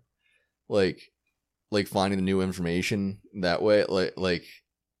order, like finding the new information that way, like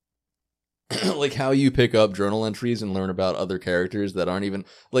how you pick up journal entries and learn about other characters that aren't even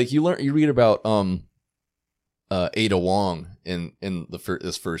like you read about Ada Wong in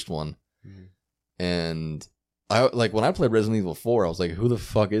this first one, and I like when I played Resident Evil 4, I was like, who the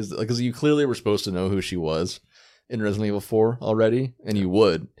fuck is this? Like, because you clearly were supposed to know who she was in Resident Evil 4 already, and you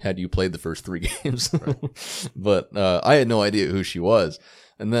would had you played the first 3 games. But I had no idea who she was,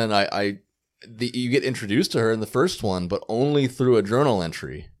 and then you get introduced to her in the first one, but only through a journal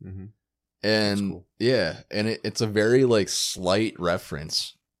entry. Mm-hmm. And cool. yeah, and it's a very like slight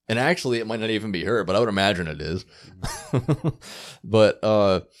reference. And actually it might not even be her, but I would imagine it is. But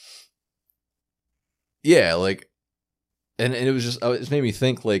yeah, like and it was just it made me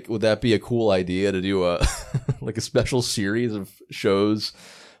think, like, would that be a cool idea to do a like a special series of shows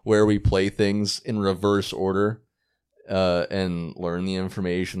where we play things in reverse order and learn the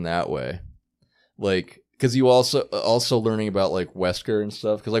information that way? Like, because you also learning about like Wesker and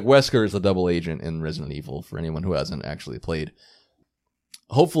stuff, because like Wesker is a double agent in Resident Evil for anyone who hasn't actually played.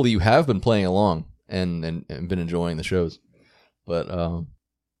 Hopefully you have been playing along and been enjoying the shows. But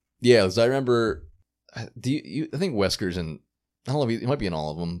yeah, as I remember, I think Wesker's in, I don't know if he might be in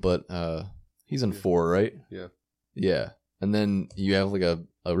all of them, but he's in 4, right? Yeah. Yeah. And then you have like a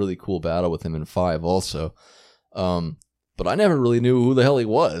really cool battle with him in 5 also. But I never really knew who the hell he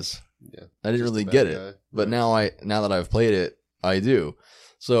was. Yeah, I didn't just really a bad get guy. it, but now that I've played it, I do.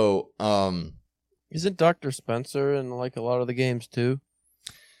 So, Isn't Dr. Spencer in like a lot of the games too?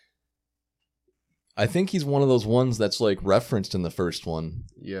 I think he's one of those ones that's like referenced in the first one,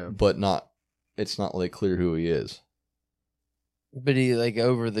 Yeah. but it's not like clear who he is. But he like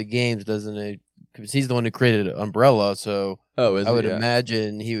over the games, doesn't it? Because he's the one who created Umbrella, so Oh, I would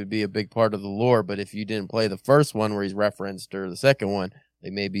imagine he would be a big part of the lore. But if you didn't play the first one where he's referenced, or the second one,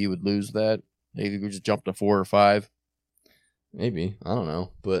 like maybe you would lose that. Maybe you could just jump to 4 or 5. Maybe, I don't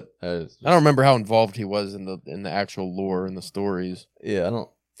know, but I don't remember how involved he was in the actual lore and the stories. yeah,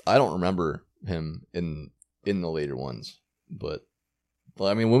 I don't remember him in the later ones. But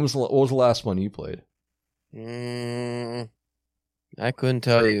I mean, what was the last one you played? I couldn't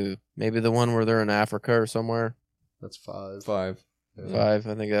tell you. Maybe the one where they're in Africa or somewhere. That's 5. 5. Yeah. 5.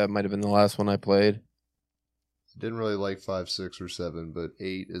 I think that might have been the last one I played. Didn't really like 5, 6, or 7, but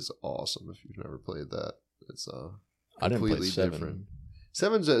 8 is awesome if you've never played that. It's I didn't play completely 7. different.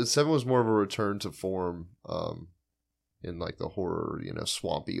 7 was more of a return to form in like the horror,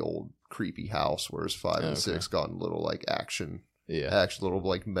 swampy old creepy house, whereas 5 and 6 got a little like action. Yeah. Actually, little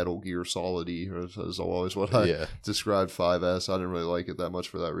like Metal Gear Solid-y is always what I described 5S. I didn't really like it that much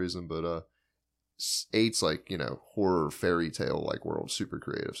for that reason, but 8's like, horror fairy tale like world, super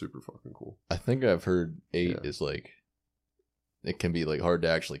creative, super fucking cool. I think I've heard 8 is like, it can be like hard to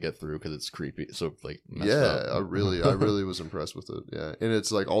actually get through because it's creepy. So like, messed up. I really was impressed with it. Yeah, and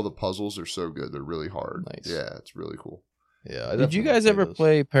it's like all the puzzles are so good; they're really hard. Nice. Yeah, it's really cool. Yeah. Did you guys ever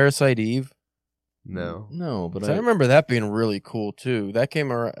play Parasite Eve? No, but I remember that being really cool too. That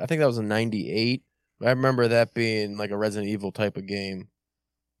came around, I think that was in '98. I remember that being like a Resident Evil type of game.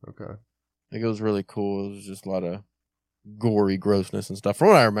 Okay. I think it was really cool. It was just a lot of gory grossness and stuff. From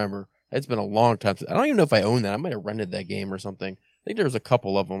what I remember, it's been a long time. I don't even know if I own that. I might have rented that game or something. I think there was a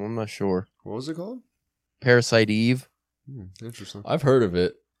couple of them. I'm not sure. What was it called? Parasite Eve. Interesting. I've heard of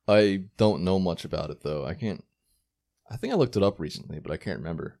it. I don't know much about it though. I think I looked it up recently, but I can't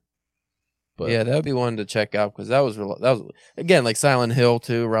remember. But yeah, that would be one to check out because that was again like Silent Hill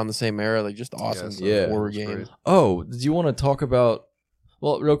too, around the same era, like just awesome horror game. Great. Oh, did you want to talk about?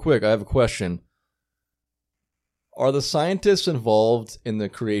 Well, real quick, I have a question. Are the scientists involved in the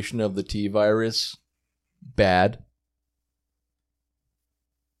creation of the T virus bad?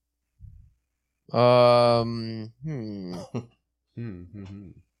 Well,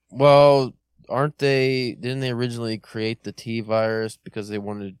 aren't they? Didn't they originally create the T virus because they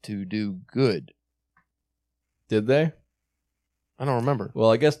wanted to do good? Did they? I don't remember.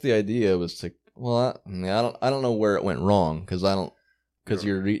 Well, I guess the idea was to. Well, I don't know where it went wrong because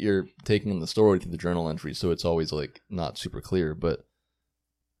you're taking in the story through the journal entry, so it's always like not super clear. But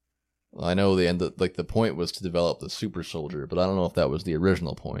I know the point was to develop the super soldier, but I don't know if that was the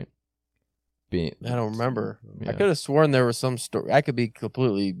original point. I don't remember. Yeah. I could have sworn there was some story. I could be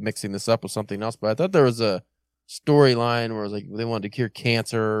completely mixing this up with something else, but I thought there was a storyline where it was like they wanted to cure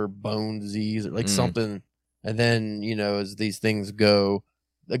cancer, bone disease, or like something. And then, as these things go,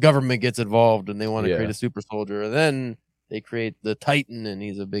 the government gets involved and they want to create a super soldier. And then they create the Titan and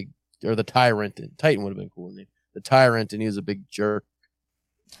he's the Tyrant. And Titan would have been a cool name. The Tyrant and he was a big jerk.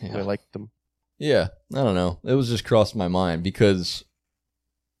 Yeah. I liked him. Yeah, I don't know. It was just crossed my mind because,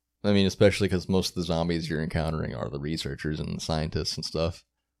 especially because most of the zombies you're encountering are the researchers and the scientists and stuff.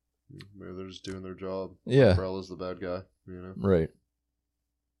 Maybe they're just doing their job. Yeah. Umbrella's the bad guy, Right.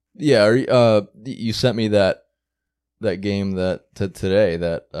 Yeah, you sent me that game today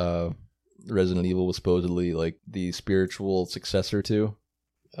that Resident Evil was supposedly like the spiritual successor to.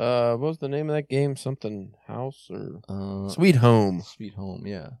 What was the name of that game? Something House or Sweet Home. Sweet Home,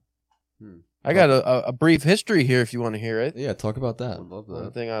 yeah. I got a brief history here if you want to hear it. Yeah, talk about that. I love that.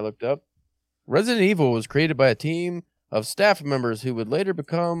 One thing I looked up. Resident Evil was created by a team of staff members who would later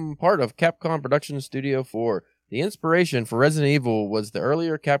become part of Capcom Production Studio 4. The inspiration for Resident Evil was the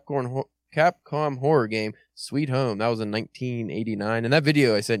earlier Capcom horror game Sweet Home. That was in 1989. And that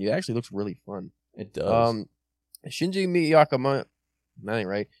video I sent you actually looks really fun. It does. Shinji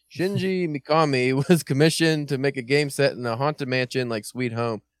Mikami was commissioned to make a game set in a haunted mansion like Sweet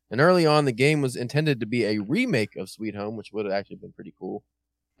Home. And early on, the game was intended to be a remake of Sweet Home, which would have actually been pretty cool.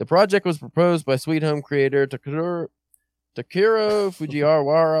 The project was proposed by Sweet Home creator Takuro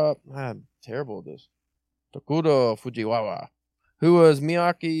Fujiwara. I'm terrible at this. Takuro Fujiwara, who was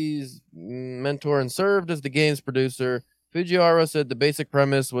Miyake's mentor and served as the game's producer. Fujiwara said the basic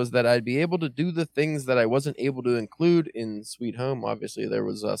premise was that I'd be able to do the things that I wasn't able to include in Sweet Home. Obviously, there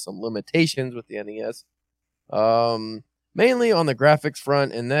was some limitations with the NES. Mainly on the graphics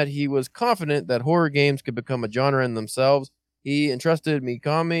front, and that he was confident that horror games could become a genre in themselves. He entrusted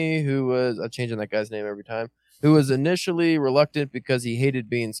Mikami, who was, I'm changing that guy's name every time, who was initially reluctant because he hated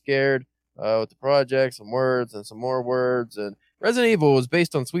being scared with the project, some words and some more words. And Resident Evil was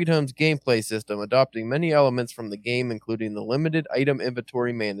based on Sweet Home's gameplay system, adopting many elements from the game, including the limited item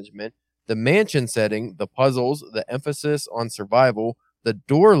inventory management, the mansion setting, the puzzles, the emphasis on survival, the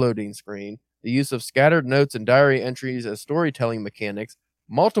door loading screen, the use of scattered notes and diary entries as storytelling mechanics,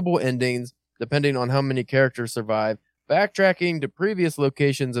 multiple endings, depending on how many characters survive, backtracking to previous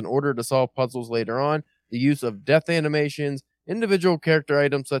locations in order to solve puzzles later on, the use of death animations, individual character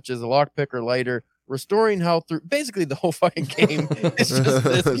items such as a lockpick or lighter, restoring health through basically the whole fucking game. It's just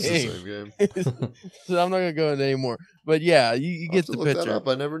this It's game. the same game. So I'm not gonna go into any more. But yeah, you I'll get have to the look that picture. up.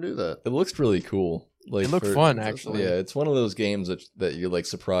 I never knew that. It looks really cool. Like It looked fun, actually. Yeah, it's one of those games that you're like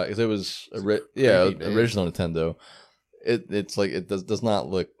surprised. It was creepy name. original Nintendo. It's like it does not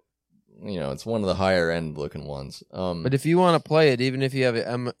look it's one of the higher end looking ones. But if you want to play it, even if you have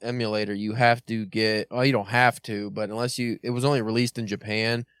an emulator, you have to get. Oh, you don't have to, but it was only released in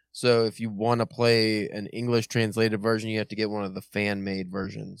Japan. So if you want to play an English translated version, you have to get one of the fan made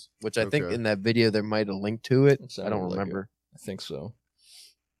versions. Which I think Okay. in that video there might have linked to it. I sounded don't like remember. I think so.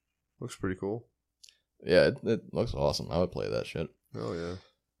 Looks pretty cool. Yeah, it looks awesome. I would play that shit. Oh yeah.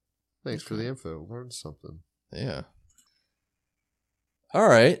 Thanks for the info. Learned something. Yeah. All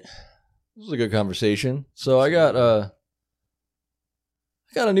right. This was a good conversation. So I got a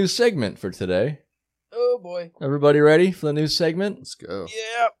new segment for today. Oh boy. Everybody ready for the new segment? Let's go.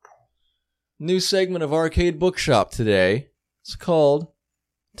 Yeah. New segment of Arcade Bookshop today. It's called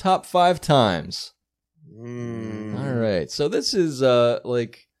Top 5 Times. All right. So this is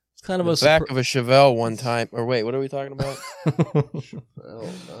it's kind of The a back of a Chevelle one time. Or wait, what are we talking about? Oh,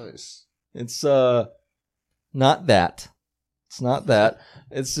 nice. It's not that. It's not that.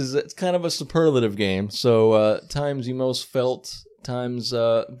 It's kind of a superlative game. So times you most felt, times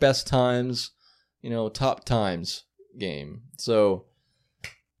best times, top times game. So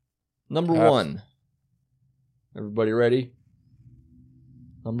number Half. 1. Everybody ready?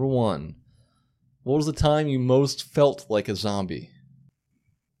 Number 1. What was the time you most felt like a zombie?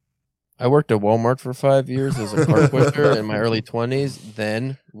 I worked at Walmart for 5 years as a car pusher in my early 20s.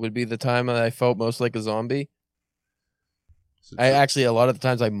 Then would be the time that I felt most like a zombie. A lot of the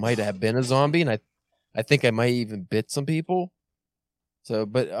times I might have been a zombie, and I think I might even bit some people. So,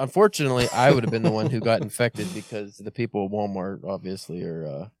 but unfortunately, I would have been the one who got infected because the people at Walmart obviously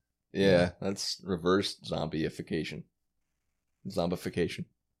are. Yeah, that's reverse zombification. Zombification.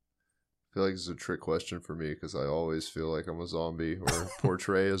 I feel like this is a trick question for me because I always feel like I'm a zombie or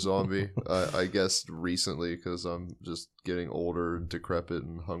portray a zombie. I guess recently because I'm just getting older and decrepit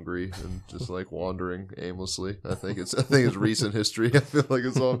and hungry and just like wandering aimlessly. I think it's recent history. I feel like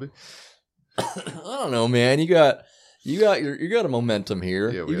a zombie. I don't know, man. You got a momentum here.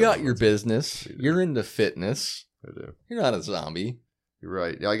 Yeah, we you got got your momentum. business. We do. You're into fitness. I do. You're not a zombie. You're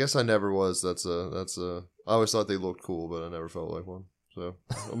right. Yeah, I guess I never was. That's a. I always thought they looked cool, but I never felt like one. So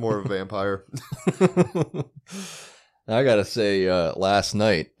I'm more of a vampire. I gotta say, last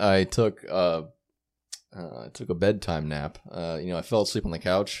night I took a bedtime nap. I fell asleep on the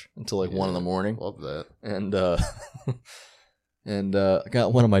couch until like 1 a.m. Love that. and I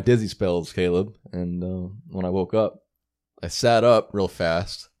got one of my dizzy spells, Caleb. And when I woke up, I sat up real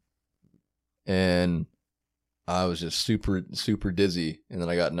fast, and I was just super, super dizzy. And then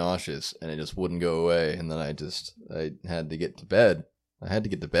I got nauseous, and it just wouldn't go away. And then I had to get to bed. You got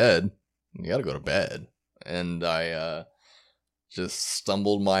to go to bed, and I just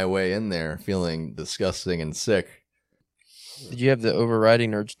stumbled my way in there, feeling disgusting and sick. Did you have the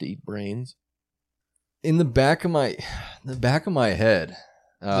overriding urge to eat brains? In the back of my head,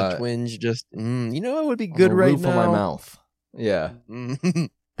 The twinge just, it would be on good the right roof now. of my mouth. Yeah. Mm.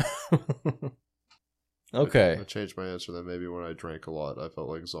 Okay. I changed my answer then. Maybe when I drank a lot, I felt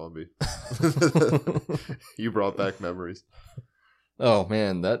like a zombie. You brought back memories. Oh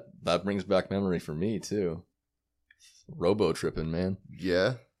man, that brings back memory for me too. Robo tripping, man.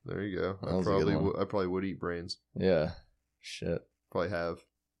 Yeah, there you go. That was a good one. I probably would eat brains. Yeah. Shit. Probably have.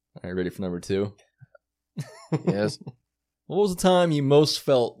 Are you ready for number 2? Yes. What was the time you most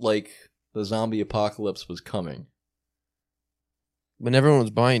felt like the zombie apocalypse was coming? When everyone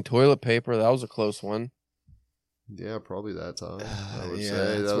was buying toilet paper, that was a close one. Yeah, probably that time. I would Yeah,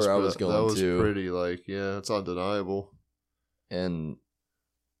 say that's where I was going That was to. pretty it's undeniable. And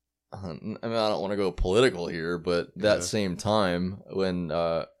I mean, I don't want to go political here, but that Yeah. same time when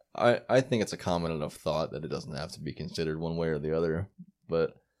I think it's a common enough thought that it doesn't have to be considered one way or the other,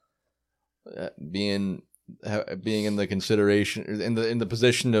 but being in the consideration in the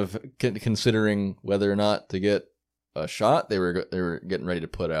position of considering whether or not to get a shot they were getting ready to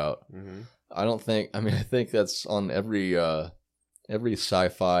put out. Mm-hmm. I think that's on every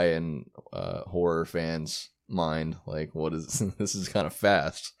sci-fi and horror fan's mind. Like, what is this? Is kind of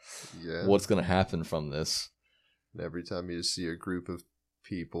fast. Yeah. What's going to happen from this? Every time you see a group of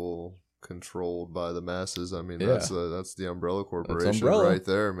people controlled by the masses, I mean, Yeah. that's the Umbrella Corporation Umbrella. right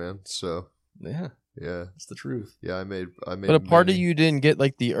there, man. So Yeah, yeah, that's the truth. yeah. I made. But a part of many- you didn't get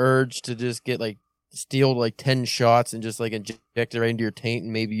like the urge to just get like steal like 10 shots and just like inject it right into your taint,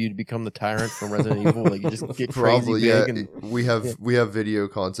 and maybe you'd become the tyrant from Resident Evil. Like you just get Probably, crazy yeah. big and We have video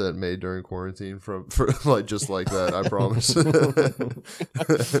content made during quarantine for like just like that. I promise.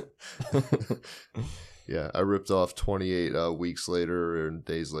 Yeah, I ripped off 28 weeks later and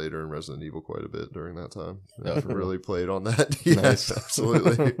days later in Resident Evil quite a bit during that time. Yeah, I for real. really played on that. Yeah, Nice.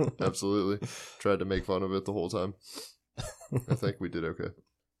 absolutely. Tried to make fun of it the whole time. I think we did okay.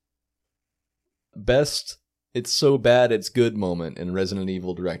 Best it's so bad it's good moment in Resident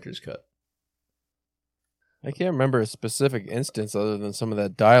Evil Director's Cut. I can't remember a specific instance other than some of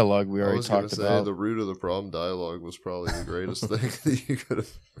that dialogue we I already was going to talked say about. the root of the problem dialogue was probably the greatest thing that you could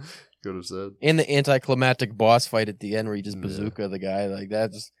have said. And the anticlimactic boss fight at the end where you just Yeah. bazooka the guy. Like,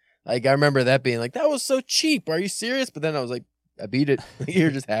 that's like, I remember that being like, that was so cheap. Are you serious? But then I was like, I beat it.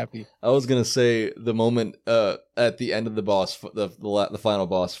 You're just happy. I was gonna say the moment at the end of the the final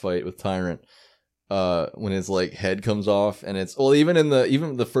boss fight with Tyrant, when his like head comes off, and it's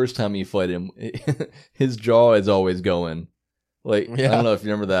even the first time you fight him, his jaw is always going. Like I Yeah. don't know if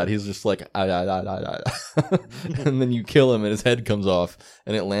you remember that. He's just like and then you kill him and his head comes off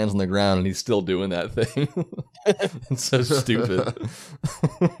and it lands on the ground and he's still doing that thing. It's so stupid.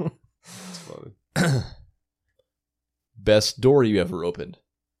 It's funny. Best door you ever opened?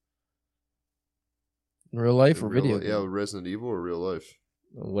 In real life or Real video? li- yeah, Resident Evil or real life?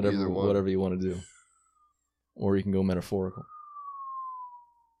 Either one. Whatever you want to do. Or you can go metaphorical.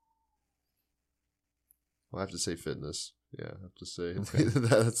 I have to say fitness. Yeah, I have to say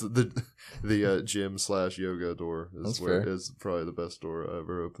that's the gym / yoga door That's is fair. is probably the best door I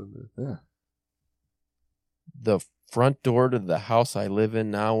ever opened. Yeah. The front door to the house I live in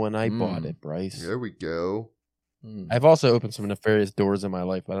now when I Mm. bought it, Bryce. There we go. I've also opened some nefarious doors in my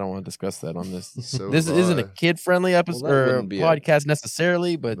life, but I don't want to discuss that on this. So This have isn't a I. kid-friendly episode Well, that or wouldn't be a- podcast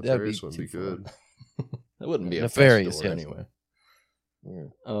necessarily, but that'd be Nefarious would too be good. fun. That wouldn't be a Nefarious, best door yes. anyway. Yeah.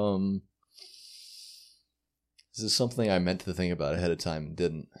 This is something I meant to think about ahead of time and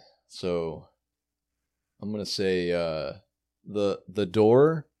didn't. So I'm gonna say the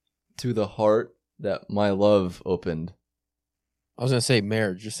door to the heart that my love opened. I was gonna say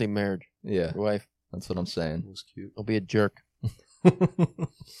marriage. Just say marriage. Yeah, Your wife. that's what I'm saying. That's cute. Don't be a jerk.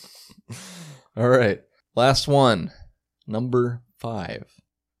 All right, last one, number 5.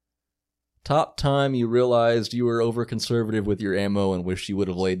 Top time you realized you were over conservative with your ammo and wished you would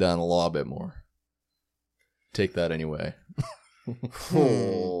have laid down the law a bit more. Take that anyway.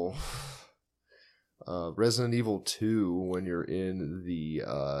 Oh. Resident Evil 2, when you're in the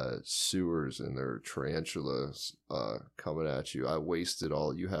sewers and there are tarantulas coming at you, I wasted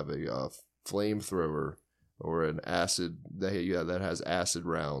all. You have a flamethrower or an acid that has acid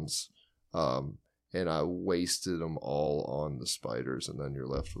rounds, and I wasted them all on the spiders, and then you're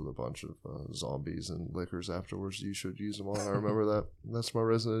left with a bunch of zombies and liquors afterwards. You should use them all. I remember that. That's my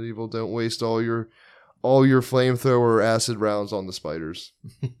Resident Evil. Don't waste all your flamethrower acid rounds on the spiders.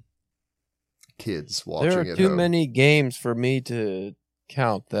 Kids watching There are at too home. many games for me to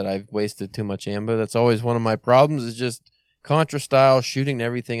count that I've wasted too much ammo. That's always one of my problems. Is just Contra style shooting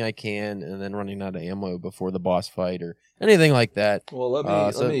everything I can and then running out of ammo before the boss fight or anything like that. Well,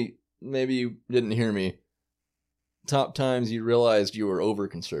 let so- me. Maybe you didn't hear me. Top times you realized you were over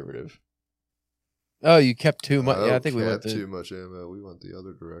conservative. Oh, you kept too much. Yeah, I think we went kept to. too much ammo. We went the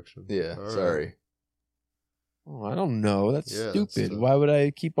other direction. Yeah, All right. sorry. Oh, I don't know. That's Yeah, that's stupid. the- Why would I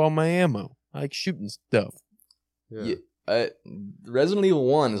keep all my ammo? I like shooting stuff. Yeah. Resident Evil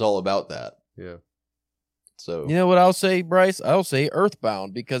 1 is all about that. Yeah. So You know what I'll say, Bryce? I'll say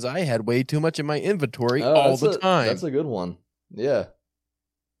Earthbound because I had way too much in my inventory all that's the time. That's a good one. Yeah.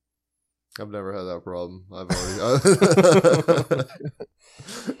 I've never had that problem. I've already.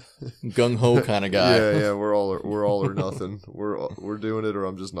 Gung ho kind of guy. Yeah. We're all or nothing. We're doing it, or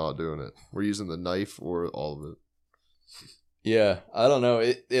I'm just not doing it. We're using the knife or all of it. Yeah, I don't know.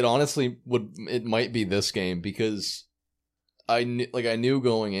 It honestly might be this game because I knew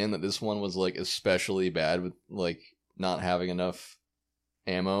going in that this one was like especially bad with like not having enough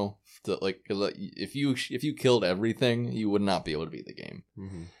ammo to like, cause if you killed everything, you would not be able to beat the game.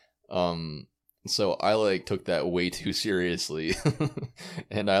 Mm-hmm. So I like took that way too seriously,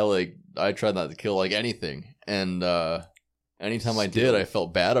 and I tried not to kill like anything, and anytime I did, I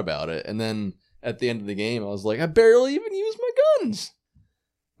felt bad about it, and then at the end of the game, I was like, I barely even used my guns,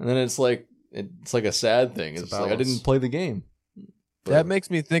 and then it's like a sad thing. It's a It's like I balance. didn't play the game. That makes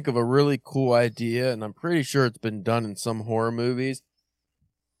me think of a really cool idea, and I'm pretty sure it's been done in some horror movies.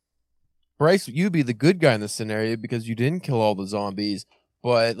 Bryce, you be the good guy in this scenario because you didn't kill all the zombies.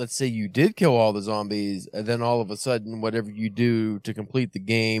 But let's say you did kill all the zombies, and then all of a sudden, whatever you do to complete the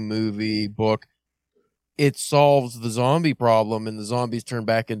game, movie, book, it solves the zombie problem, and the zombies turn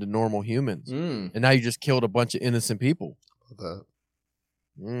back into normal humans. And now you just killed a bunch of innocent people. About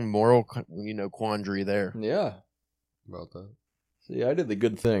Moral, quandary there. Yeah. that. See, I did the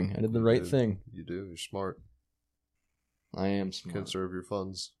good thing. I did the You right did. thing. You do. You're smart. I am smart. Conserve your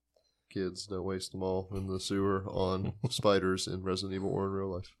funds. Kids, don't waste them all in the sewer on spiders in Resident Evil or in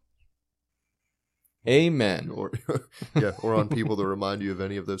real life. Amen. Or or on people to remind you of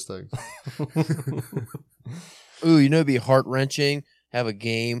any of those things. Ooh, it'd be heart-wrenching. Have a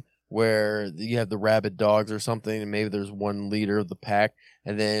game where you have the rabid dogs or something, and maybe there's one leader of the pack,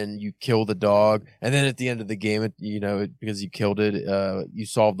 and then you kill the dog, and then at the end of the game, because you killed it, you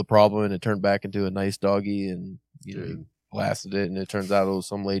solved the problem, and it turned back into a nice doggy, and you blasted it, and it turns out it was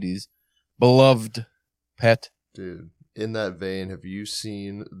some lady's beloved pet. Dude, in that vein, have you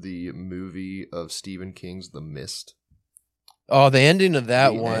seen the movie of Stephen King's The Mist? Oh, the ending of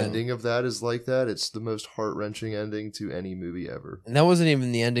that The one. ending of that is like that. It's the most heart-wrenching ending to any movie ever. And that wasn't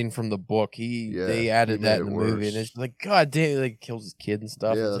even the ending from the book. They added he that made in the it movie, worse. and it's like, God damn, it, like kills his kid and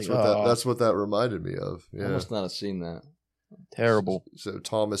stuff. Yeah, It's that's what that reminded me of. I Yeah. must not have seen that. terrible. So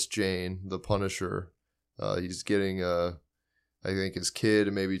Thomas Jane, the Punisher, he's getting I think his kid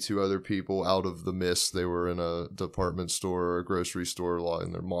and maybe two other people out of the mist. They were in a department store or a grocery store,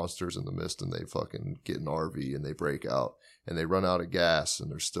 and they're monsters in the mist, and they fucking get an RV and they break out and they run out of gas and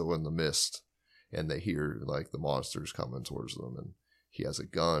they're still in the mist, and they hear like the monsters coming towards them, and he has a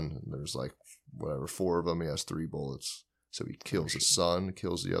gun and there's like whatever 4 of them. He has 3 bullets, so he kills his son,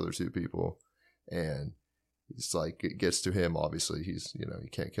 kills the other 2 people, and it's like it gets to him. Obviously, he's he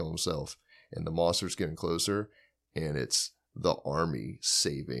can't kill himself, and the monster's getting closer, and it's the army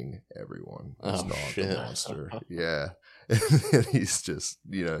saving everyone. It's not shit. the monster. Yeah. And he's just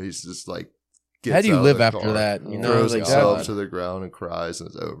like, gets How do you out of live the after car, that? throws like, himself God. to the ground and cries, and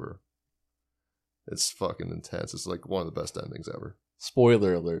it's over. It's fucking intense. It's like one of the best endings ever.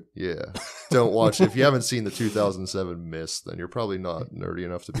 Spoiler alert. Yeah. Don't watch it. If you haven't seen the 2007 Mist, then you're probably not nerdy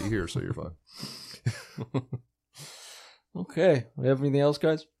enough to be here, so you're fine. Okay. We have anything else,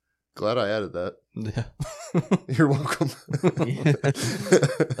 guys? Glad I added that. Yeah. You're welcome.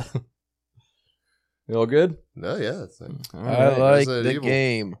 You all good? No, yeah. All I right. like Resident the Evil.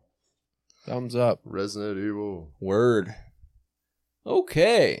 game. Thumbs up. Resident Evil. Word.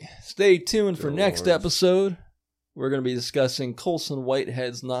 Okay. Stay tuned for Go next Lords. episode. We're going to be discussing Colson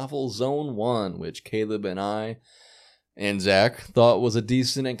Whitehead's novel Zone 1, which Caleb and I and Zach thought was a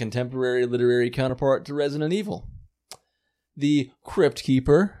decent and contemporary literary counterpart to Resident Evil. The Crypt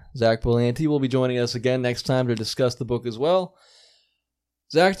Keeper, Zach Belanti, will be joining us again next time to discuss the book as well.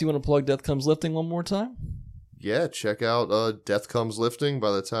 Zach, do you want to plug Death Comes Lifting one more time? Yeah, check out Death Comes Lifting.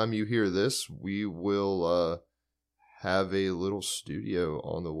 By the time you hear this, we will have a little studio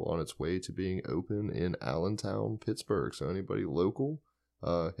on its way to being open in Allentown, Pittsburgh. So anybody local,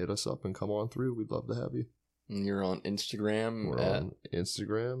 hit us up and come on through. We'd love to have you. And you're on Instagram. We're at... on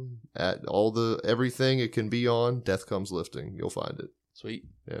Instagram at everything it can be on. Death Comes Lifting. You'll find it. Sweet.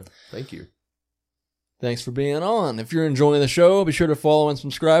 Yeah. Thank you. Thanks for being on. If you're enjoying the show, be sure to follow and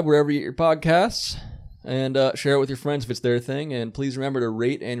subscribe wherever you get your podcasts. And share it with your friends if it's their thing. And please remember to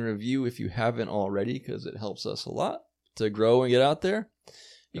rate and review if you haven't already, because it helps us a lot to grow and get out there.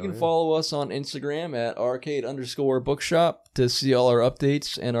 You can follow us on Instagram at arcade_bookshop to see all our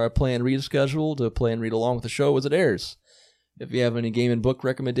updates and our play and read schedule to play and read along with the show as it airs. If you have any game and book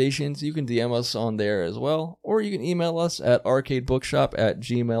recommendations, you can DM us on there as well, or you can email us at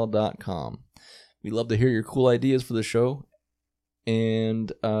arcadebookshop@gmail.com. We love to hear your cool ideas for the show.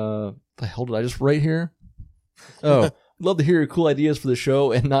 And the hell did I just write here? Oh, we'd love to hear your cool ideas for the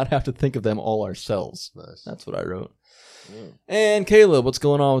show and not have to think of them all ourselves. Nice. That's what I wrote. And Caleb, what's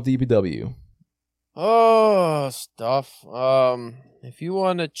going on with DPW? Oh, stuff. If you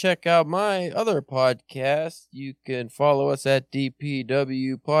want to check out my other podcast, you can follow us at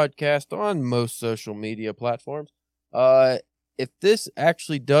DPW Podcast on most social media platforms. If this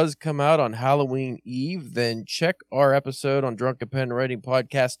actually does come out on Halloween Eve, then check our episode on Drunken Pen Writing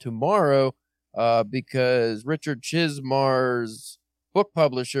Podcast tomorrow, because Richard Chismar's book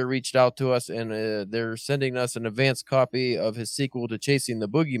publisher reached out to us, and they're sending us an advance copy of his sequel to Chasing the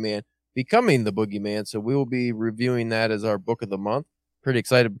Boogeyman, Becoming the Boogeyman. So we will be reviewing that as our book of the month. Pretty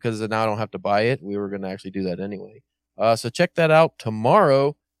excited because now I don't have to buy it. We were going to actually do that anyway. So check that out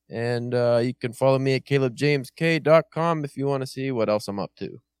tomorrow. And you can follow me at calebjamesk.com if you want to see what else I'm up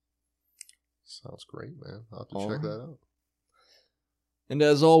to. Sounds great, man. I'll have to check that out. And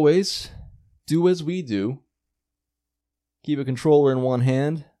as always, do as we do. Keep a controller in one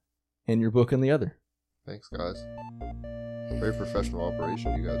hand and your book in the other. Thanks, guys. Very professional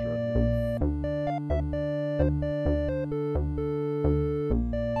operation you guys run here.